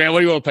 He was like, "Man, what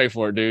do you want to pay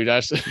for it, dude?"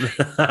 Worked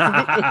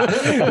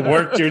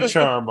your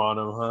charm on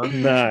him, huh?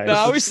 Nice.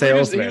 No, he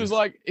was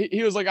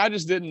like, I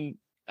just didn't,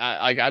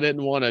 I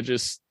didn't want to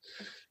just,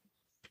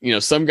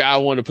 some guy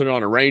wanted to put it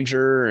on a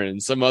Ranger, and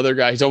some other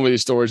guy, he told me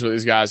these stories with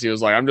these guys. He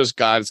was like, I'm just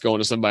glad it's going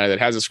to somebody that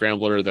has a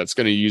scrambler that's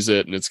going to use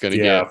it, and it's going to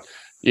get,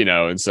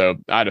 and so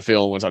I had a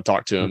feeling once I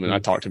talked to him, and I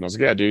talked to him, I was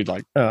like, yeah, dude,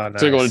 like, it's going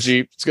to go on a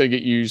Jeep, it's going to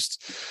get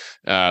used.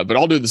 But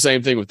I'll do the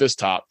same thing with this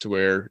top to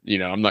where,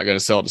 I'm not going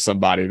to sell it to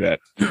somebody that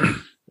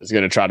is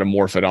going to try to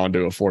morph it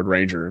onto a Ford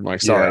Ranger. I'm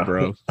like, sorry,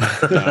 bro.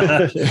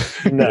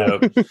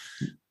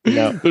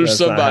 No, there's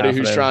somebody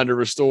who's trying to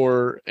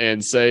restore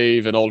and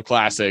save an old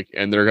classic,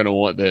 and they're going to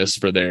want this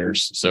for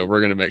theirs. So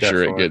we're going to make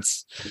sure it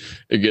gets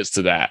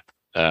to that.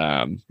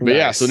 But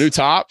yeah, so new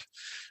top.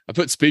 I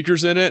put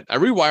speakers in it. I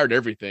rewired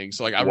everything.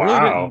 So like I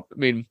really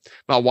didn't,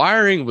 my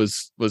wiring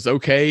was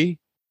okay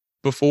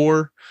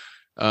before.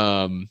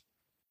 It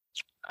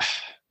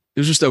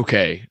was just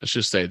okay. Let's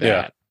just say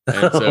that.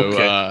 And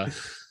so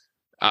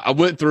I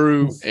went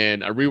through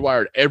and I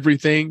rewired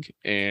everything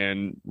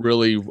and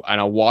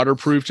I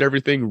waterproofed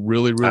everything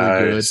really,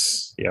 really good.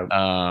 Yeah.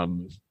 I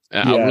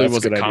really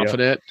wasn't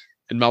confident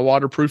in my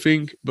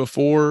waterproofing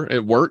before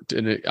it worked,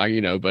 and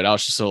but I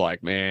was just so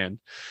like, man.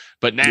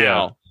 But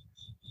now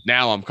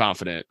I'm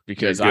confident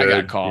because I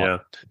got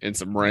caught in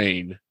some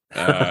rain.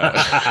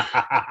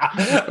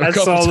 I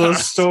saw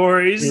those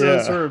stories.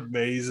 Those were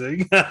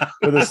amazing.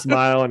 With a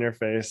smile on your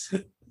face.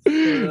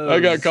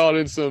 I got caught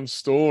in some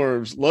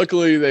storms.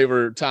 Luckily, they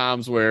were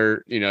times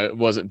where, it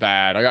wasn't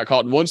bad. I got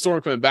caught in one storm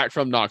coming back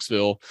from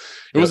Knoxville.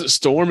 It wasn't a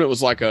storm. It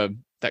was like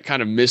that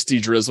kind of misty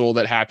drizzle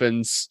that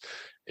happens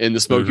in the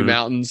Smoky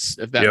Mountains,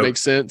 if that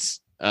makes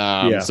sense.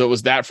 So it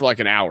was that for like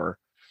an hour.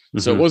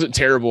 So it wasn't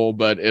terrible,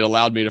 but it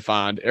allowed me to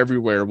find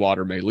everywhere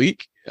water may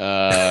leak.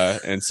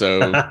 And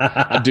so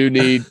I do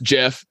need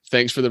Jeff.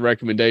 Thanks for the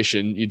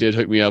recommendation. You did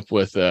hook me up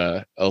with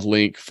a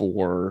link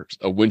for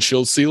a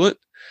windshield sealant.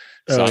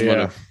 So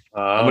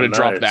I'm gonna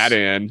drop that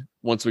in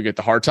once we get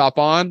the hardtop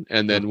on,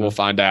 and then we'll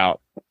find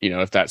out,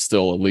 if that's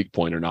still a leak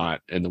point or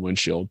not in the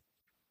windshield.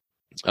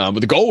 But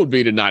the goal would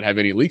be to not have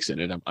any leaks in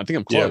it. I think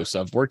I'm close.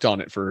 I've worked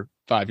on it for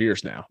 5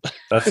 years now.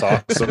 That's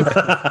awesome.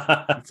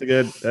 That's a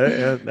good.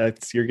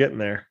 You're getting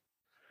there.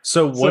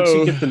 So once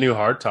you get the new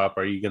hardtop,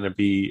 are you going to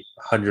be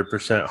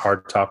 100%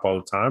 hardtop all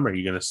the time? Or are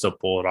you going to still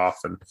pull it off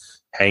and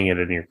hang it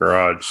in your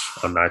garage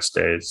on nice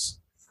days?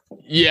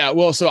 Yeah,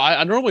 well, so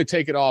I normally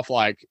take it off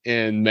like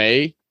in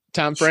May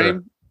time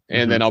frame,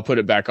 and then I'll put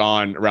it back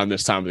on around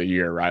this time of the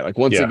year, right? Like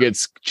once it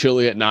gets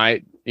chilly at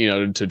night,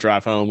 to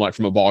drive home like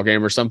from a ball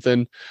game or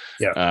something,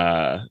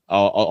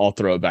 I'll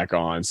throw it back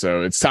on.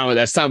 So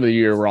that's time of the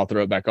year where I'll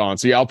throw it back on.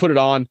 So I'll put it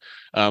on.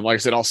 Like I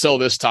said, I'll sell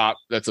this top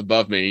that's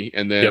above me,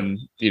 and then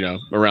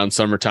around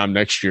summertime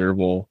next year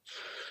we'll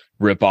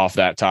rip off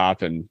that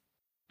top and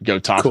go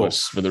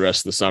topless for the rest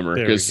of the summer,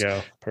 because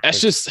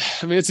that's just,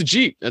 it's a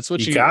Jeep. That's what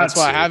that's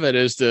why I have it,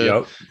 is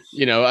to,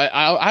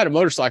 I had a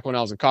motorcycle when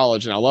I was in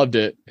college and I loved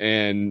it.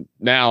 And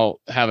now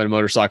having a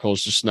motorcycle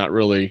is just not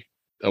really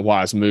a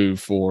wise move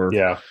for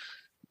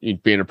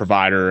being a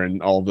provider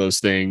and all of those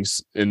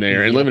things in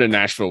there. And living in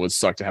Nashville would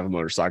suck to have a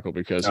motorcycle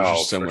because there's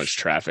just so much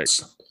traffic.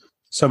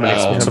 So many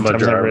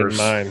drivers.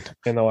 Mine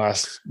in the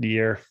last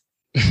year.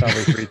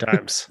 Probably 3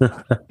 times.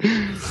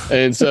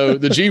 And so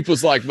the Jeep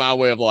was like my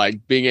way of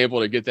like being able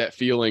to get that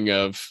feeling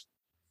of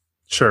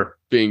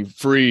being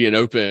free and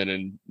open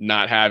and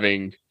not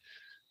having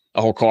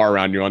a whole car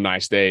around you on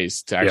nice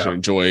days to actually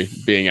enjoy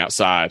being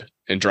outside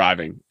and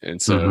driving. And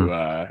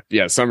so,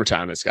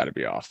 summertime, it's got to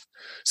be off.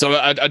 So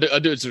I do.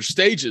 There's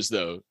stages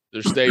though.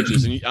 There's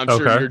stages, and I'm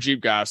sure you're a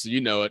Jeep guy, so you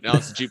know it. Now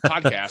it's a Jeep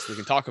podcast. We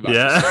can talk about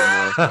this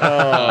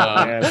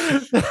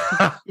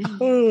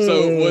more.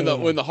 So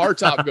when the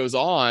hardtop goes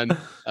on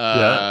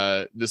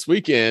this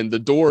weekend, the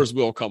doors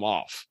will come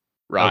off,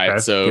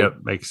 right? So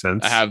makes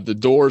sense. I have the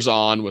doors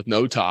on with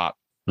no top,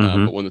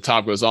 but when the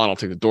top goes on, I'll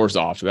take the doors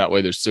off. So that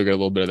way, there's still got a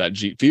little bit of that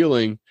Jeep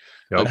feeling,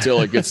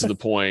 until it gets to the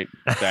point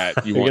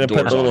that you You're want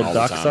gonna put doors on little all the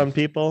ducks time. on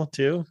people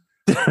too.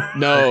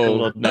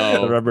 No, The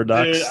no. rubber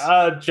ducks.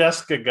 Dude,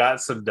 Jessica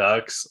got some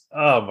ducks.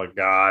 Oh my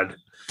god,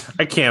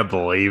 I can't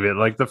believe it!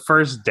 Like the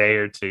first day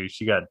or two,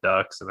 she got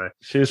ducks, and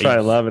She was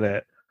probably loving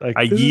it. Like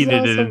I this is yeeted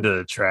it awesome. into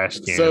the trash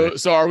can.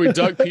 So are we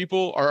duck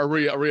people? Or are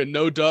we a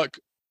no duck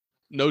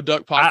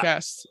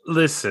podcast?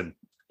 Listen,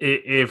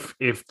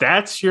 if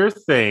that's your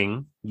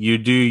thing, you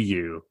do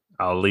you.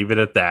 I'll leave it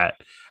at that.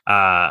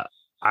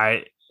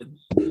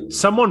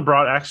 Someone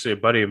brought actually a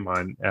buddy of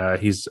mine.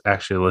 He's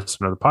actually a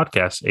listener to the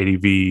podcast,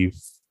 ADV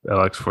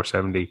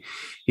LX470.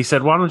 He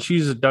said, "Why don't you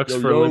use the ducks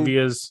for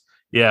Olivia's?"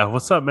 Yeah,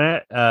 what's up,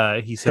 Matt?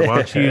 He said, "Why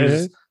don't you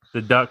use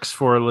the ducks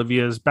for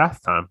Olivia's bath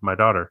time?" My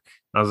daughter.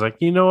 I was like,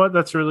 you know what?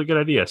 That's a really good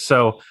idea.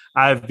 So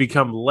I've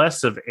become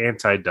less of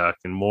anti-duck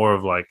and more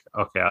of like,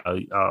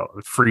 okay,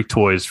 free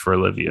toys for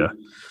Olivia.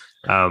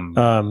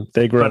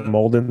 They grow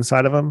mold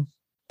inside of them.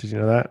 Did you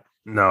know that?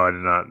 No, I did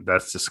not.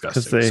 That's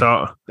disgusting. They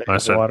So I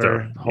have said,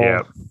 water hole.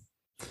 yeah.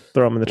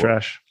 Throw them in the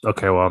trash.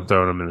 Okay, well, I'm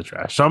throwing them in the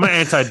trash. So I'm an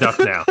anti-duck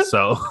now.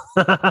 So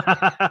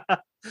I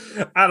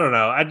don't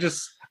know.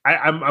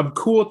 I'm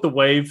cool with the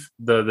Wave,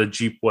 the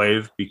Jeep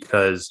Wave,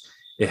 because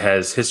it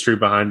has history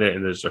behind it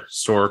and there's a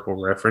historical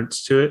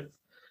reference to it.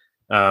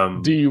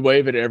 Do you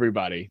wave at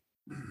everybody?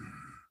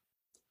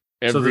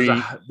 So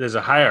there's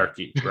a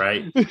hierarchy,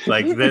 right?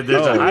 Like there's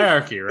a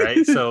hierarchy,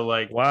 right? So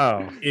like,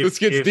 wow, this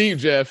gets deep,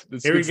 Jeff.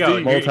 Here we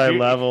go.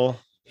 Multi-level.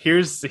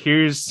 Here's the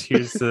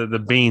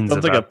beans.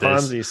 Sounds like a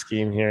this. Ponzi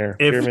scheme here.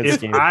 If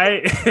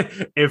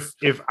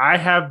I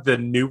have the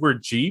newer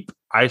Jeep,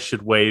 I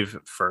should wave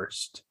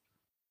first.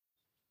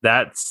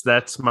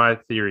 That's my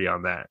theory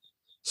on that.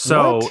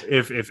 So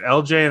if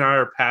LJ and I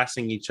are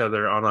passing each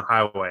other on a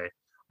highway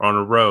or on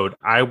a road,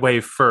 I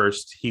wave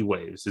first, he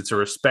waves. It's a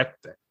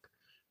respect thing,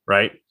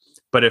 right?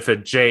 But if a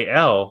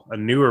JL, a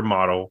newer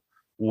model,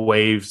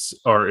 waves,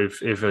 or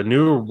if a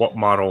newer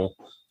model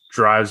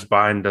drives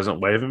by and doesn't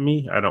wave at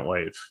me, I don't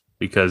wave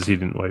because he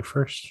didn't wave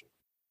first.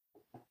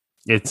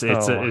 It's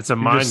a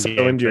mind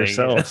game into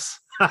yourselves.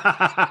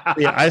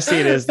 Yeah, I see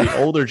it as the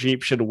older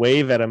Jeep should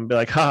wave at him and be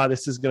like,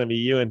 this is going to be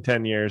you in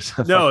 10 years.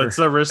 No, it's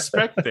a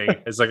respect thing.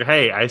 It's like,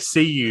 hey, I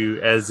see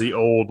you as the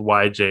old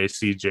YJ,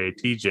 CJ,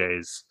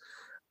 TJs.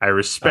 I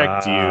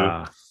respect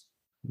you.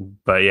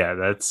 But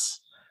yeah,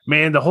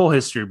 man, the whole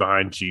history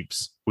behind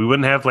Jeeps. We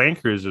wouldn't have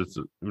Land Cruisers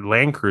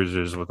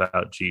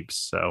without Jeeps.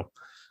 So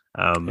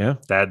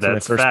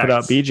that's first put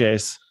out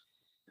BJs.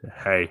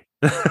 Hey.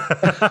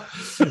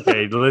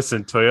 Hey,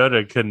 listen,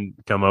 Toyota couldn't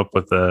come up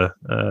with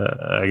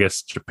I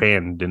guess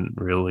Japan didn't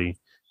really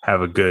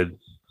have a good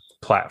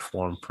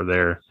platform for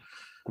their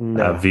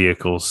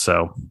vehicles.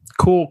 So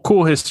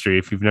cool history.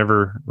 If you've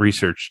never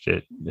researched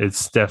it,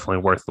 it's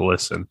definitely worth a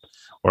listen,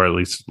 or at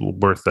least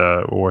worth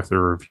a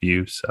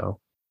review. So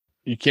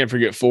you can't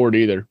forget Ford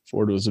either.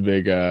 Ford was a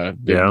big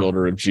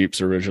builder of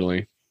Jeeps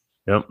originally.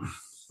 Yep.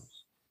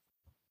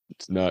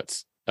 It's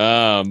nuts.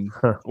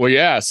 Well,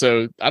 yeah.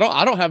 So I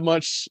don't have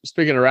much.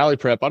 Speaking of rally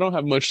prep, I don't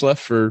have much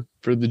left for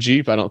the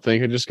Jeep. I don't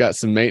think. I just got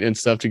some maintenance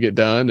stuff to get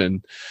done,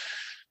 and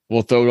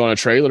we'll throw it on a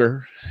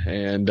trailer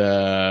and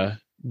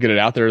get it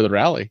out there to the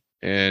rally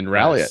and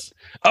rally it.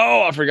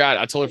 Oh, I forgot.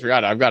 I totally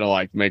forgot. I've got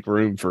to make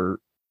room for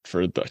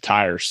the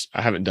tires.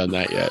 I haven't done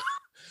that yet.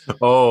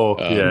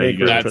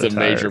 That's a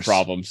major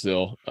problem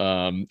still.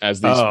 As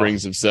these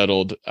springs have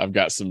settled, I've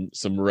got some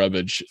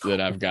rubbish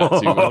that I've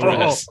got to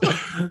address.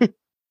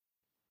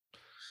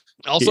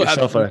 Also,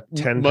 have a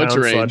 10-pound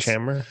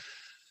sledgehammer.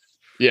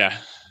 Yeah,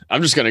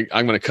 I'm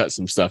gonna cut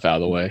some stuff out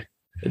of the way.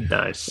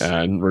 Nice,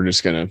 and we're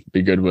just gonna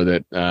be good with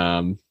it.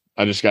 I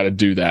just got to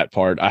do that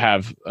part. I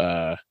have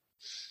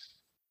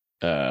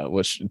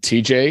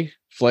TJ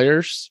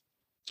flares,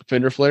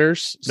 fender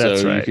flares.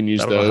 That's so right. You can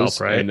use That'll those,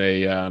 help, right? and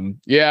they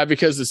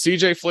because the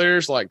CJ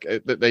flares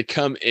they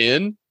come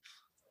in,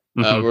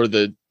 where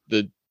the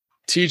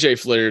TJ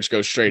flares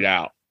go straight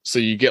out, so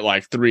you get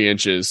 3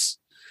 inches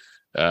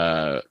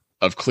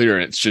of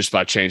clearance just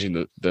by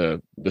changing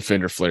the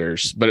fender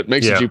flares. But it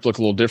makes the Jeep look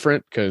a little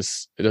different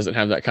because it doesn't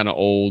have that kind of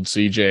old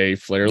CJ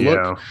flare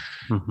look.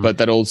 But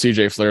that old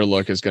CJ flare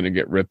look is going to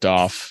get ripped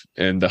off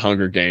in the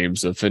Hunger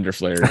Games of fender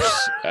flares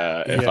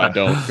if I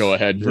don't go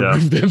ahead and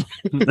remove them.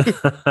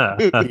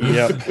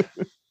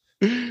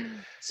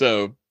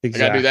 So I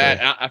gotta do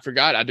that. I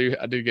forgot I do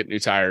get new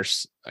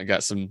tires. I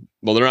got some.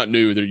 Well, they're not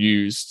new; they're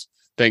used.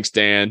 Thanks,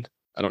 Dan.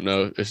 I don't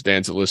know if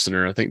Dan's a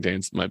listener. I think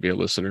Dan might be a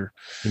listener.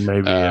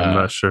 Maybe. I'm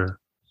not sure.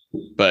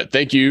 But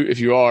thank you if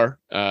you are.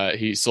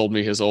 He sold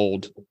me his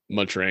old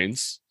mud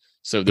trains.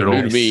 So they're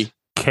new to me.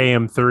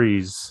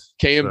 KM3s.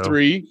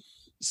 KM3.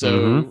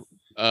 So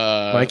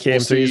my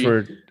KM3s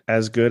were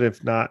as good,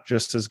 if not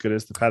just as good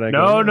as the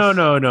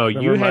Patagonias. No.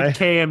 You had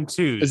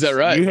KM2s. Is that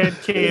right? You had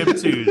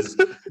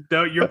KM2s.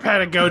 No, your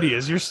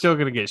Patagonias. You're still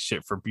going to get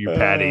shit for your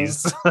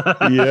patties.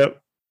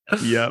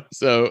 Yep.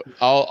 So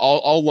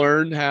I'll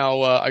learn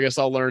how. I guess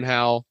I'll learn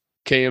how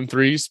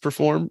KM3s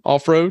perform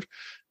off road.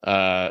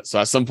 So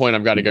at some point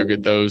I've got to go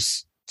get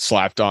those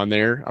slapped on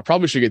there. I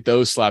probably should get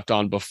those slapped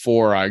on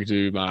before I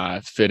do my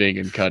fitting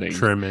and cutting.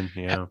 Trimming,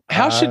 yeah.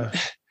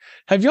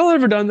 Have y'all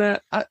ever done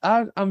that?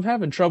 I'm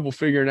having trouble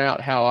figuring out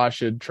how I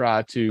should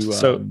try to.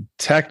 So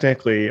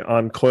technically,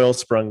 on coil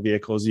sprung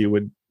vehicles, you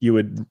would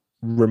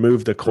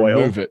remove the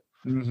coil, remove it,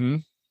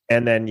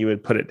 and then you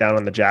would put it down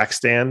on the jack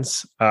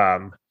stands.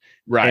 Right.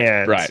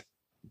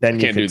 Then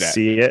you can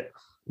see it.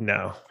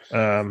 No.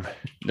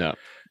 No.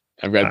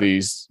 I've got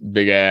these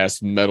big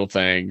ass metal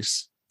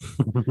things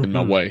in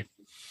my way.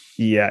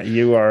 Yeah,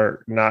 you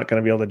are not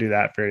going to be able to do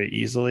that very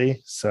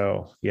easily.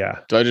 So yeah.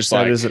 Do I just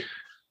I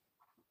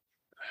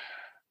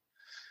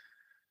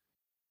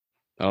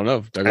don't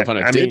know. Do I go find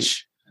a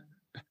ditch?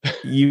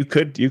 You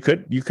could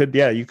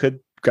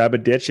grab a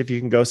ditch if you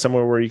can go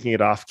somewhere where you can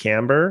get off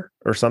camber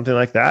or something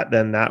like that.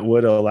 Then that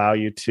would allow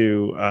you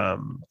to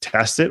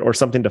test it, or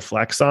something to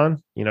flex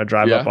on.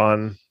 Drive up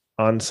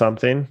on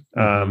something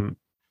on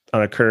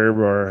a curb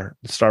or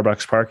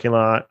Starbucks parking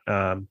lot.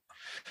 That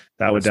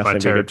would definitely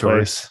be a good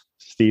place.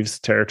 Steve's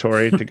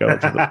territory to go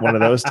to one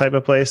of those type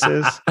of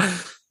places.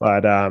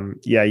 But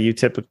you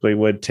typically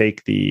would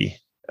take the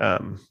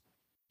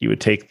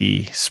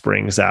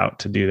springs out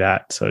to do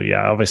that. So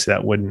yeah, obviously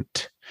that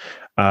wouldn't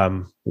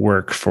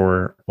work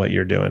for what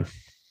you're doing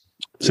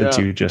since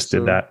you just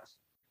did that.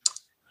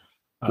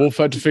 We'll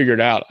have to figure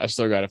it out. I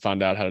still got to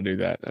find out how to do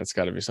that. That's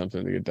got to be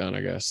something to get done,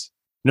 I guess.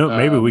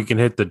 Maybe we can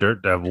hit the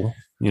Dirt Devil,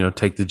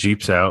 take the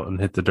Jeeps out and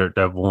hit the Dirt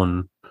Devil.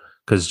 And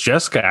because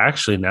Jessica,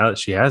 actually, now that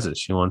she has it,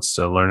 she wants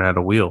to learn how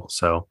to wheel.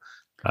 So,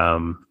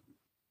 okay.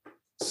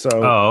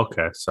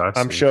 So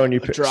I'm showing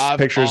you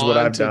pictures of what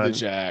I've done. The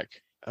jack.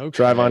 Okay.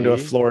 Drive onto a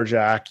floor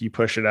jack, you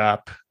push it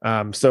up.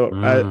 I'm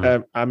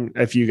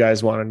if you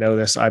guys want to know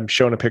this, I'm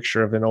showing a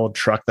picture of an old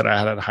truck that I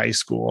had at high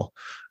school.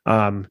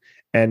 And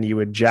you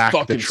would jack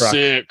the truck.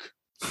 Sick.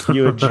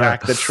 You would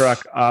jack the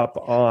truck up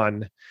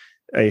on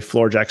a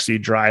floor jack. So you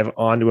drive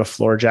onto a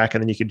floor jack,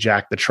 and then you could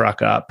jack the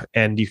truck up,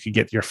 and you could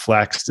get your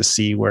flex to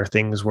see where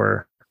things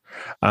were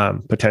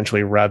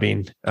potentially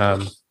rubbing.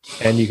 And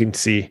you can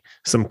see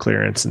some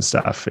clearance and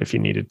stuff if you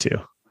needed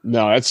to.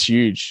 No, that's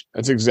huge.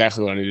 That's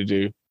exactly what I need to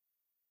do.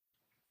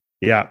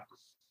 Yeah,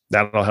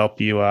 that'll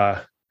help you.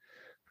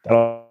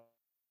 That'll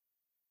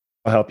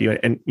help you.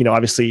 And,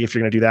 obviously if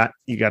you're going to do that,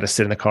 you got to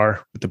sit in the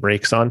car with the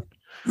brakes on.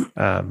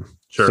 Sure.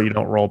 So you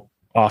don't roll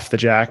off the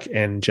jack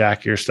and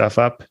jack your stuff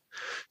up.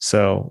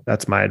 So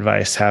that's my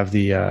advice. Have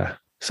the,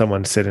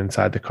 someone sit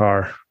inside the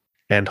car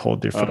and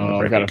hold their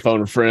phone. I got to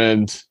phone a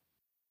friend.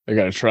 They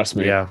got to trust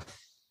me. Yeah.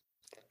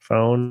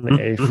 Phone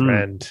a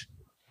friend.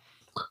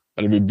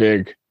 That'd be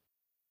big.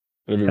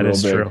 That'd be that real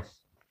is big. True.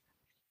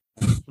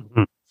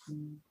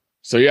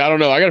 So yeah, I don't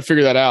know. I got to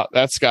figure that out.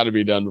 That's got to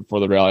be done before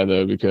the rally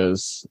though,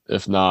 because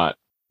if not,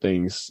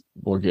 things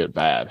will get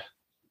bad.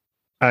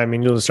 I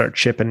mean, you'll start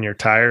chipping your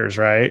tires,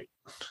 right?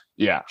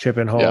 Yeah.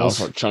 Chipping holes. Yeah, I'll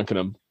start chunking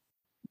them.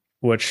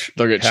 Which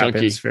they'll get happens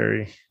chunky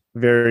very,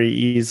 very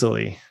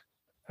easily.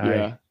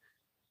 Yeah.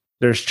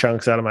 There's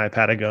chunks out of my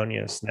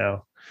Patagonias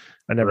now.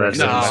 I never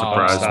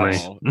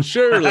surprised me.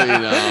 Surely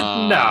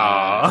no.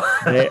 No.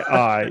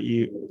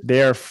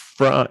 They are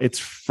from. It's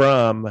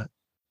from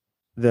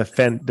the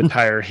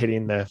tire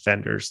hitting the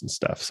fenders and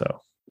stuff. So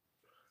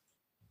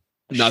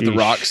not the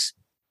rocks.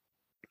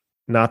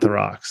 Not the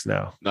rocks.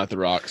 No, not the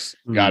rocks.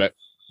 Got it.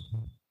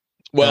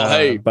 Well,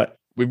 hey, but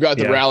we've got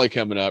the rally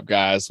coming up,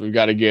 guys. We've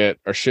got to get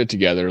our shit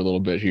together a little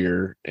bit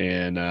here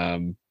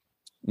and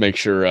make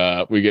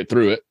sure we get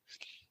through it.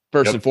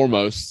 First and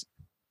foremost,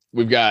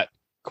 we've got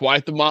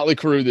quite the motley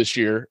crew this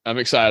year. I'm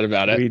excited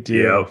about it. We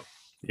do.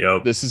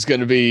 Yep. This is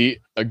going to be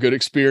a good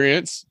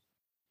experience.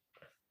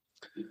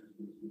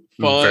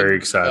 Fun. I'm very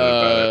excited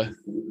about it.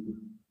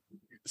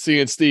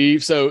 Seeing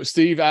Steve. So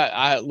Steve,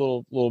 I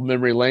little little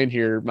memory lane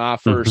here. My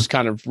first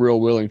kind of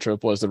real wheeling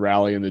trip was the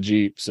rally in the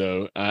Jeep.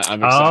 So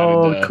I'm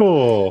excited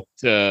cool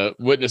to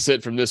witness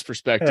it from this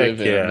perspective.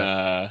 Heck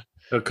yeah. And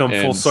it'll come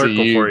full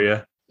circle for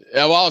you.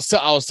 Yeah, well,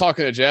 I was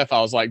talking to Jeff.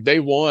 I was like, day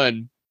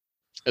one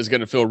is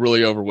going to feel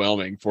really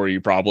overwhelming for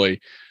you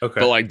probably. Okay.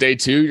 But like day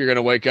two, you're going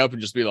to wake up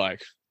and just be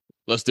like,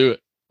 let's do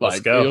it. Let's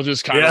like go. You'll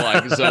just kind of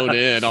like zone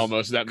in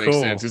almost. If that makes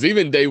sense. Because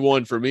even day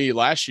one for me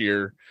last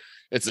year,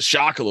 it's a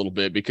shock a little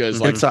bit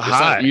because like it's a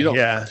high. You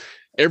don't,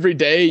 every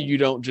day you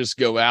don't just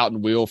go out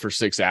and wheel for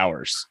 6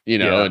 hours,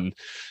 and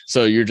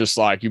so you're just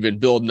like, you've been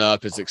building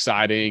up. It's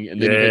exciting.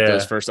 And then you hit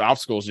those first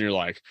obstacles and you're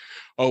like,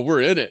 oh,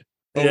 we're in it.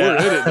 Oh, we're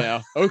in it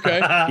now. Okay.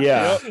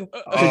 Yeah.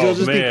 Because you'll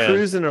just be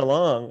cruising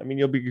along. I mean,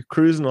 you'll be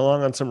cruising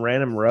along on some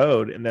random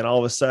road, and then all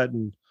of a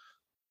sudden,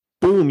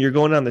 boom, you're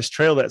going down this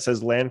trail that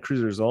says Land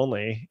Cruisers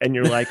only. And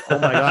you're like, oh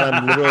my God,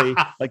 I'm literally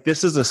like,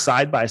 this is a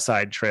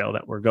side-by-side trail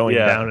that we're going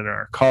down in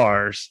our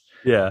cars.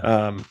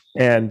 Yeah.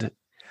 And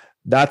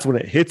that's when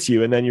it hits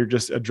you. And then you're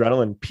just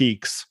adrenaline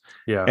peaks.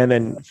 Yeah. And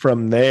then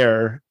from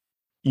there,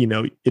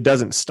 it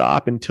doesn't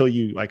stop until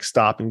you like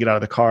stop and get out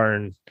of the car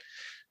and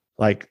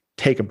like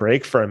take a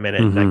break for a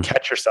minute and then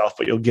catch yourself,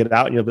 but you'll get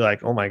out and you'll be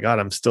like, oh my God,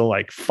 I'm still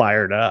like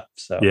fired up.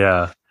 So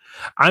yeah,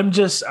 I'm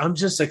just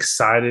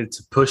excited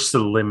to push the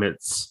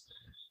limits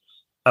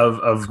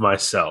of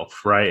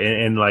myself, right?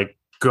 And like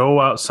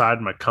go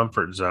outside my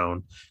comfort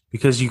zone,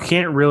 because you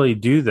can't really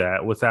do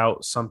that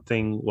without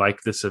something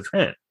like this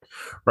event,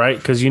 right?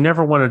 Because you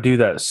never want to do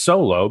that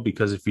solo,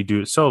 because if you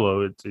do it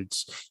solo,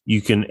 it's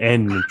you can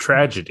end in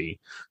tragedy.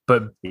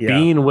 But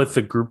being with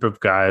a group of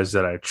guys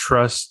that I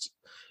trust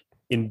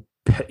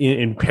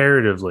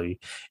imperatively,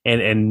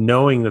 and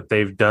knowing that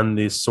they've done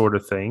these sort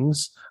of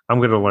things, I'm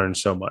going to learn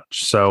so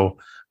much. So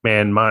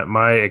man,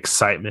 my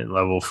excitement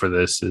level for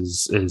this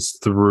is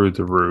through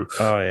the roof.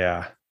 Oh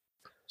yeah.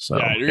 So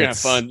yeah, you're gonna have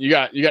fun. You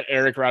got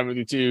Eric riding with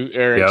you too.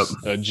 Eric's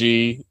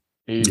G.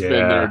 He's been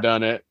there,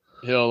 done it.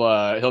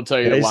 He'll tell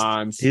you the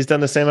lines. He's done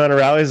the same amount of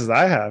rallies as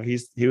I have.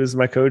 He was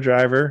my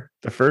co-driver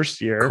the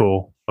first year.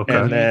 Cool. Okay.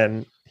 And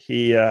then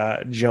he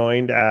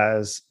joined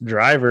as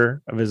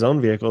driver of his own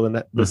vehicle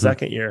in the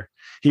second year.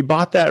 He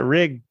bought that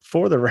rig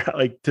for the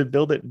rally, to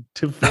build it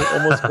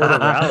almost for the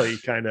rally,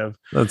 kind of.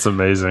 That's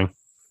amazing.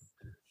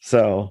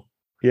 So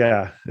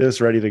yeah, it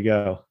was ready to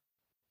go.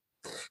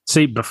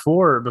 See,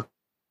 before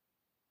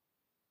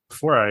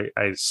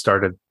I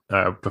started,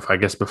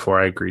 before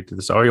I agreed to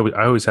this, I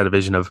always had a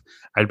vision of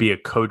I'd be a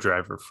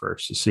co-driver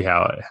first to see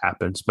how it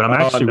happens. But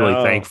I'm actually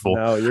really thankful.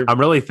 I'm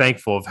really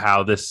thankful of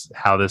how this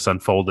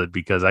unfolded,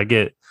 because I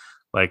get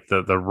like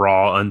the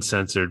raw,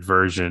 uncensored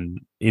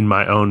version in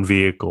my own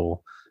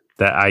vehicle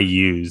that I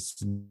use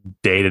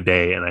day to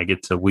day, and I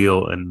get to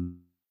wheel and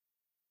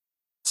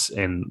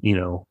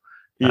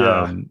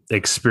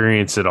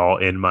experience it all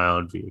in my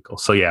own vehicle.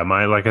 So yeah,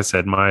 like I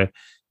said, my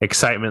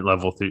excitement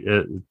level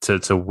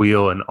to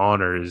wheel and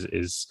honor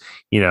is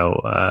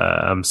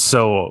I'm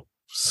so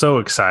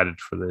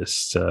excited for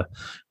this to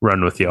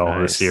run with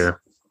y'all this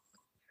year.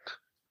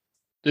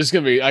 This is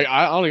gonna be.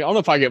 I don't know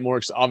if I get more.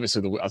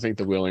 Obviously, I think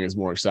the wheeling is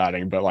more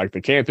exciting, but like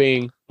the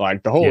camping,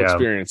 like the whole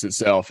experience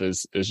itself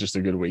is just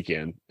a good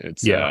weekend.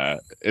 It's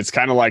it's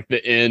kind of like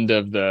the end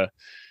of the.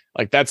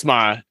 Like that's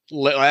my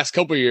last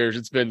couple of years.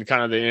 It's been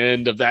kind of the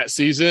end of that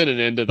season and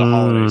end of the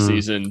holiday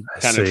season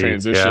kind of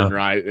transition,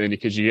 right? And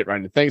because you get right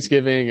into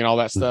Thanksgiving and all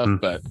that stuff.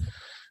 But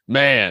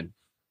man,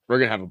 we're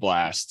gonna have a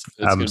blast.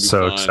 I'm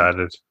so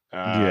excited.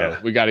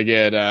 We got to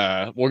get.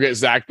 We'll get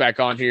Zach back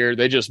on here.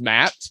 They just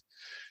mapped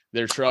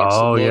their trucks.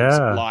 Looks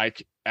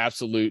like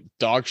absolute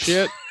dog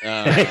shit.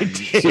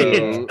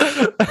 It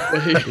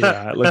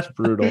looks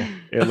brutal.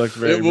 It looks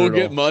very it will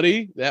brutal. get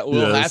muddy. That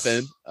will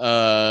happen.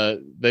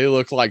 They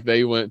look like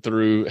they went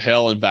through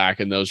hell and back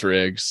in those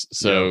rigs.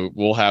 So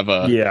we'll have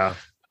I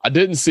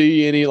didn't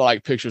see any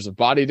like pictures of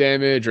body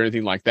damage or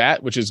anything like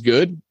that, which is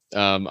good.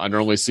 I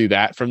normally see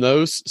that from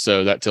those.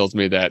 So that tells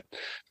me that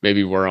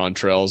maybe we're on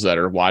trails that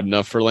are wide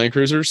enough for Land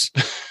Cruisers.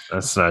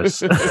 That's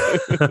nice.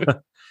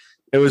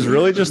 It was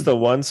really just the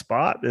one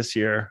spot this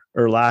year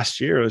or last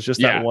year. It was just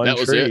that one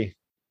tree.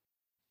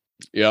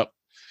 Yep.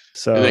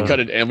 So and they cut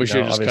it, and we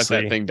should just cut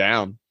that thing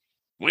down.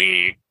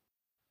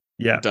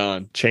 Yeah,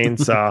 done.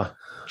 Chainsaw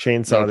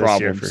no this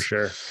year for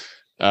sure.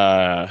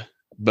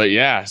 But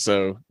yeah,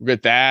 so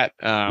with that,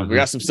 we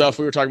got some stuff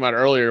we were talking about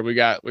earlier. We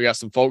got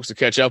some folks to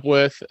catch up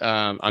with.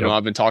 I know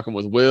I've been talking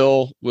with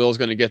Will. Will's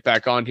going to get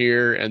back on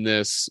here in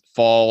this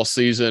fall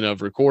season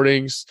of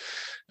recordings.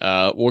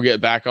 We'll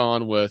get back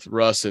on with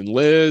Russ and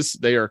Liz.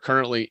 They are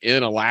currently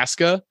in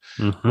Alaska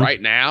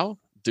right now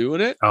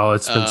doing it. Oh,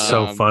 it's been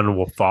so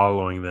fun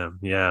following them.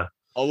 Yeah.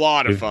 A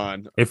lot of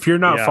fun. If you're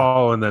not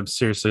following them,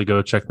 seriously,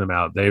 go check them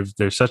out.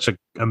 They're such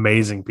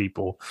amazing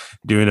people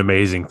doing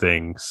amazing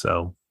things.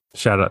 So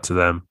shout out to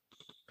them.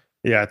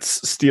 Yeah, it's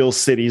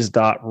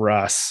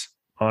steelcities.russ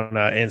on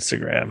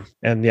Instagram.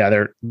 And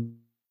they're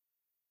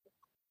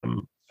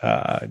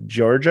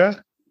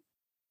Georgia.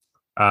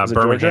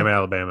 Birmingham,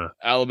 Georgia?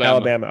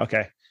 Alabama.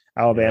 Okay.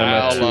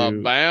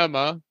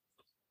 Alabama.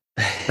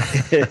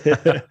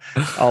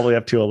 All the way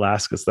up to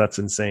Alaska. So that's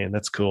insane.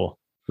 That's cool.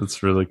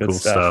 That's really cool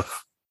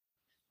stuff.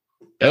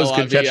 That was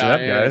good catching up,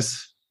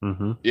 guys.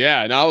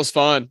 Yeah, no, it was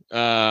fun.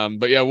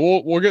 But yeah,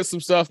 we'll get some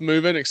stuff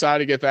moving.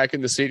 Excited to get back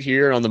in the seat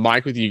here on the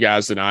mic with you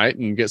guys tonight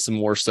and get some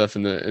more stuff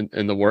in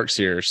the works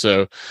here.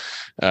 So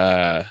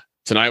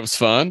tonight was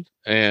fun,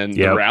 and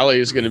the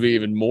rally is going to be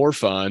even more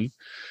fun.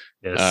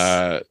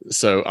 Yes.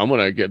 So I'm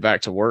gonna get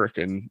back to work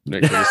and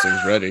make sure this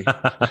thing's ready.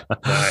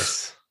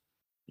 Nice.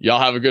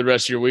 Y'all have a good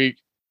rest of your week.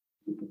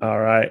 All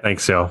right.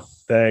 Thanks, y'all.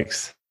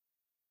 Thanks.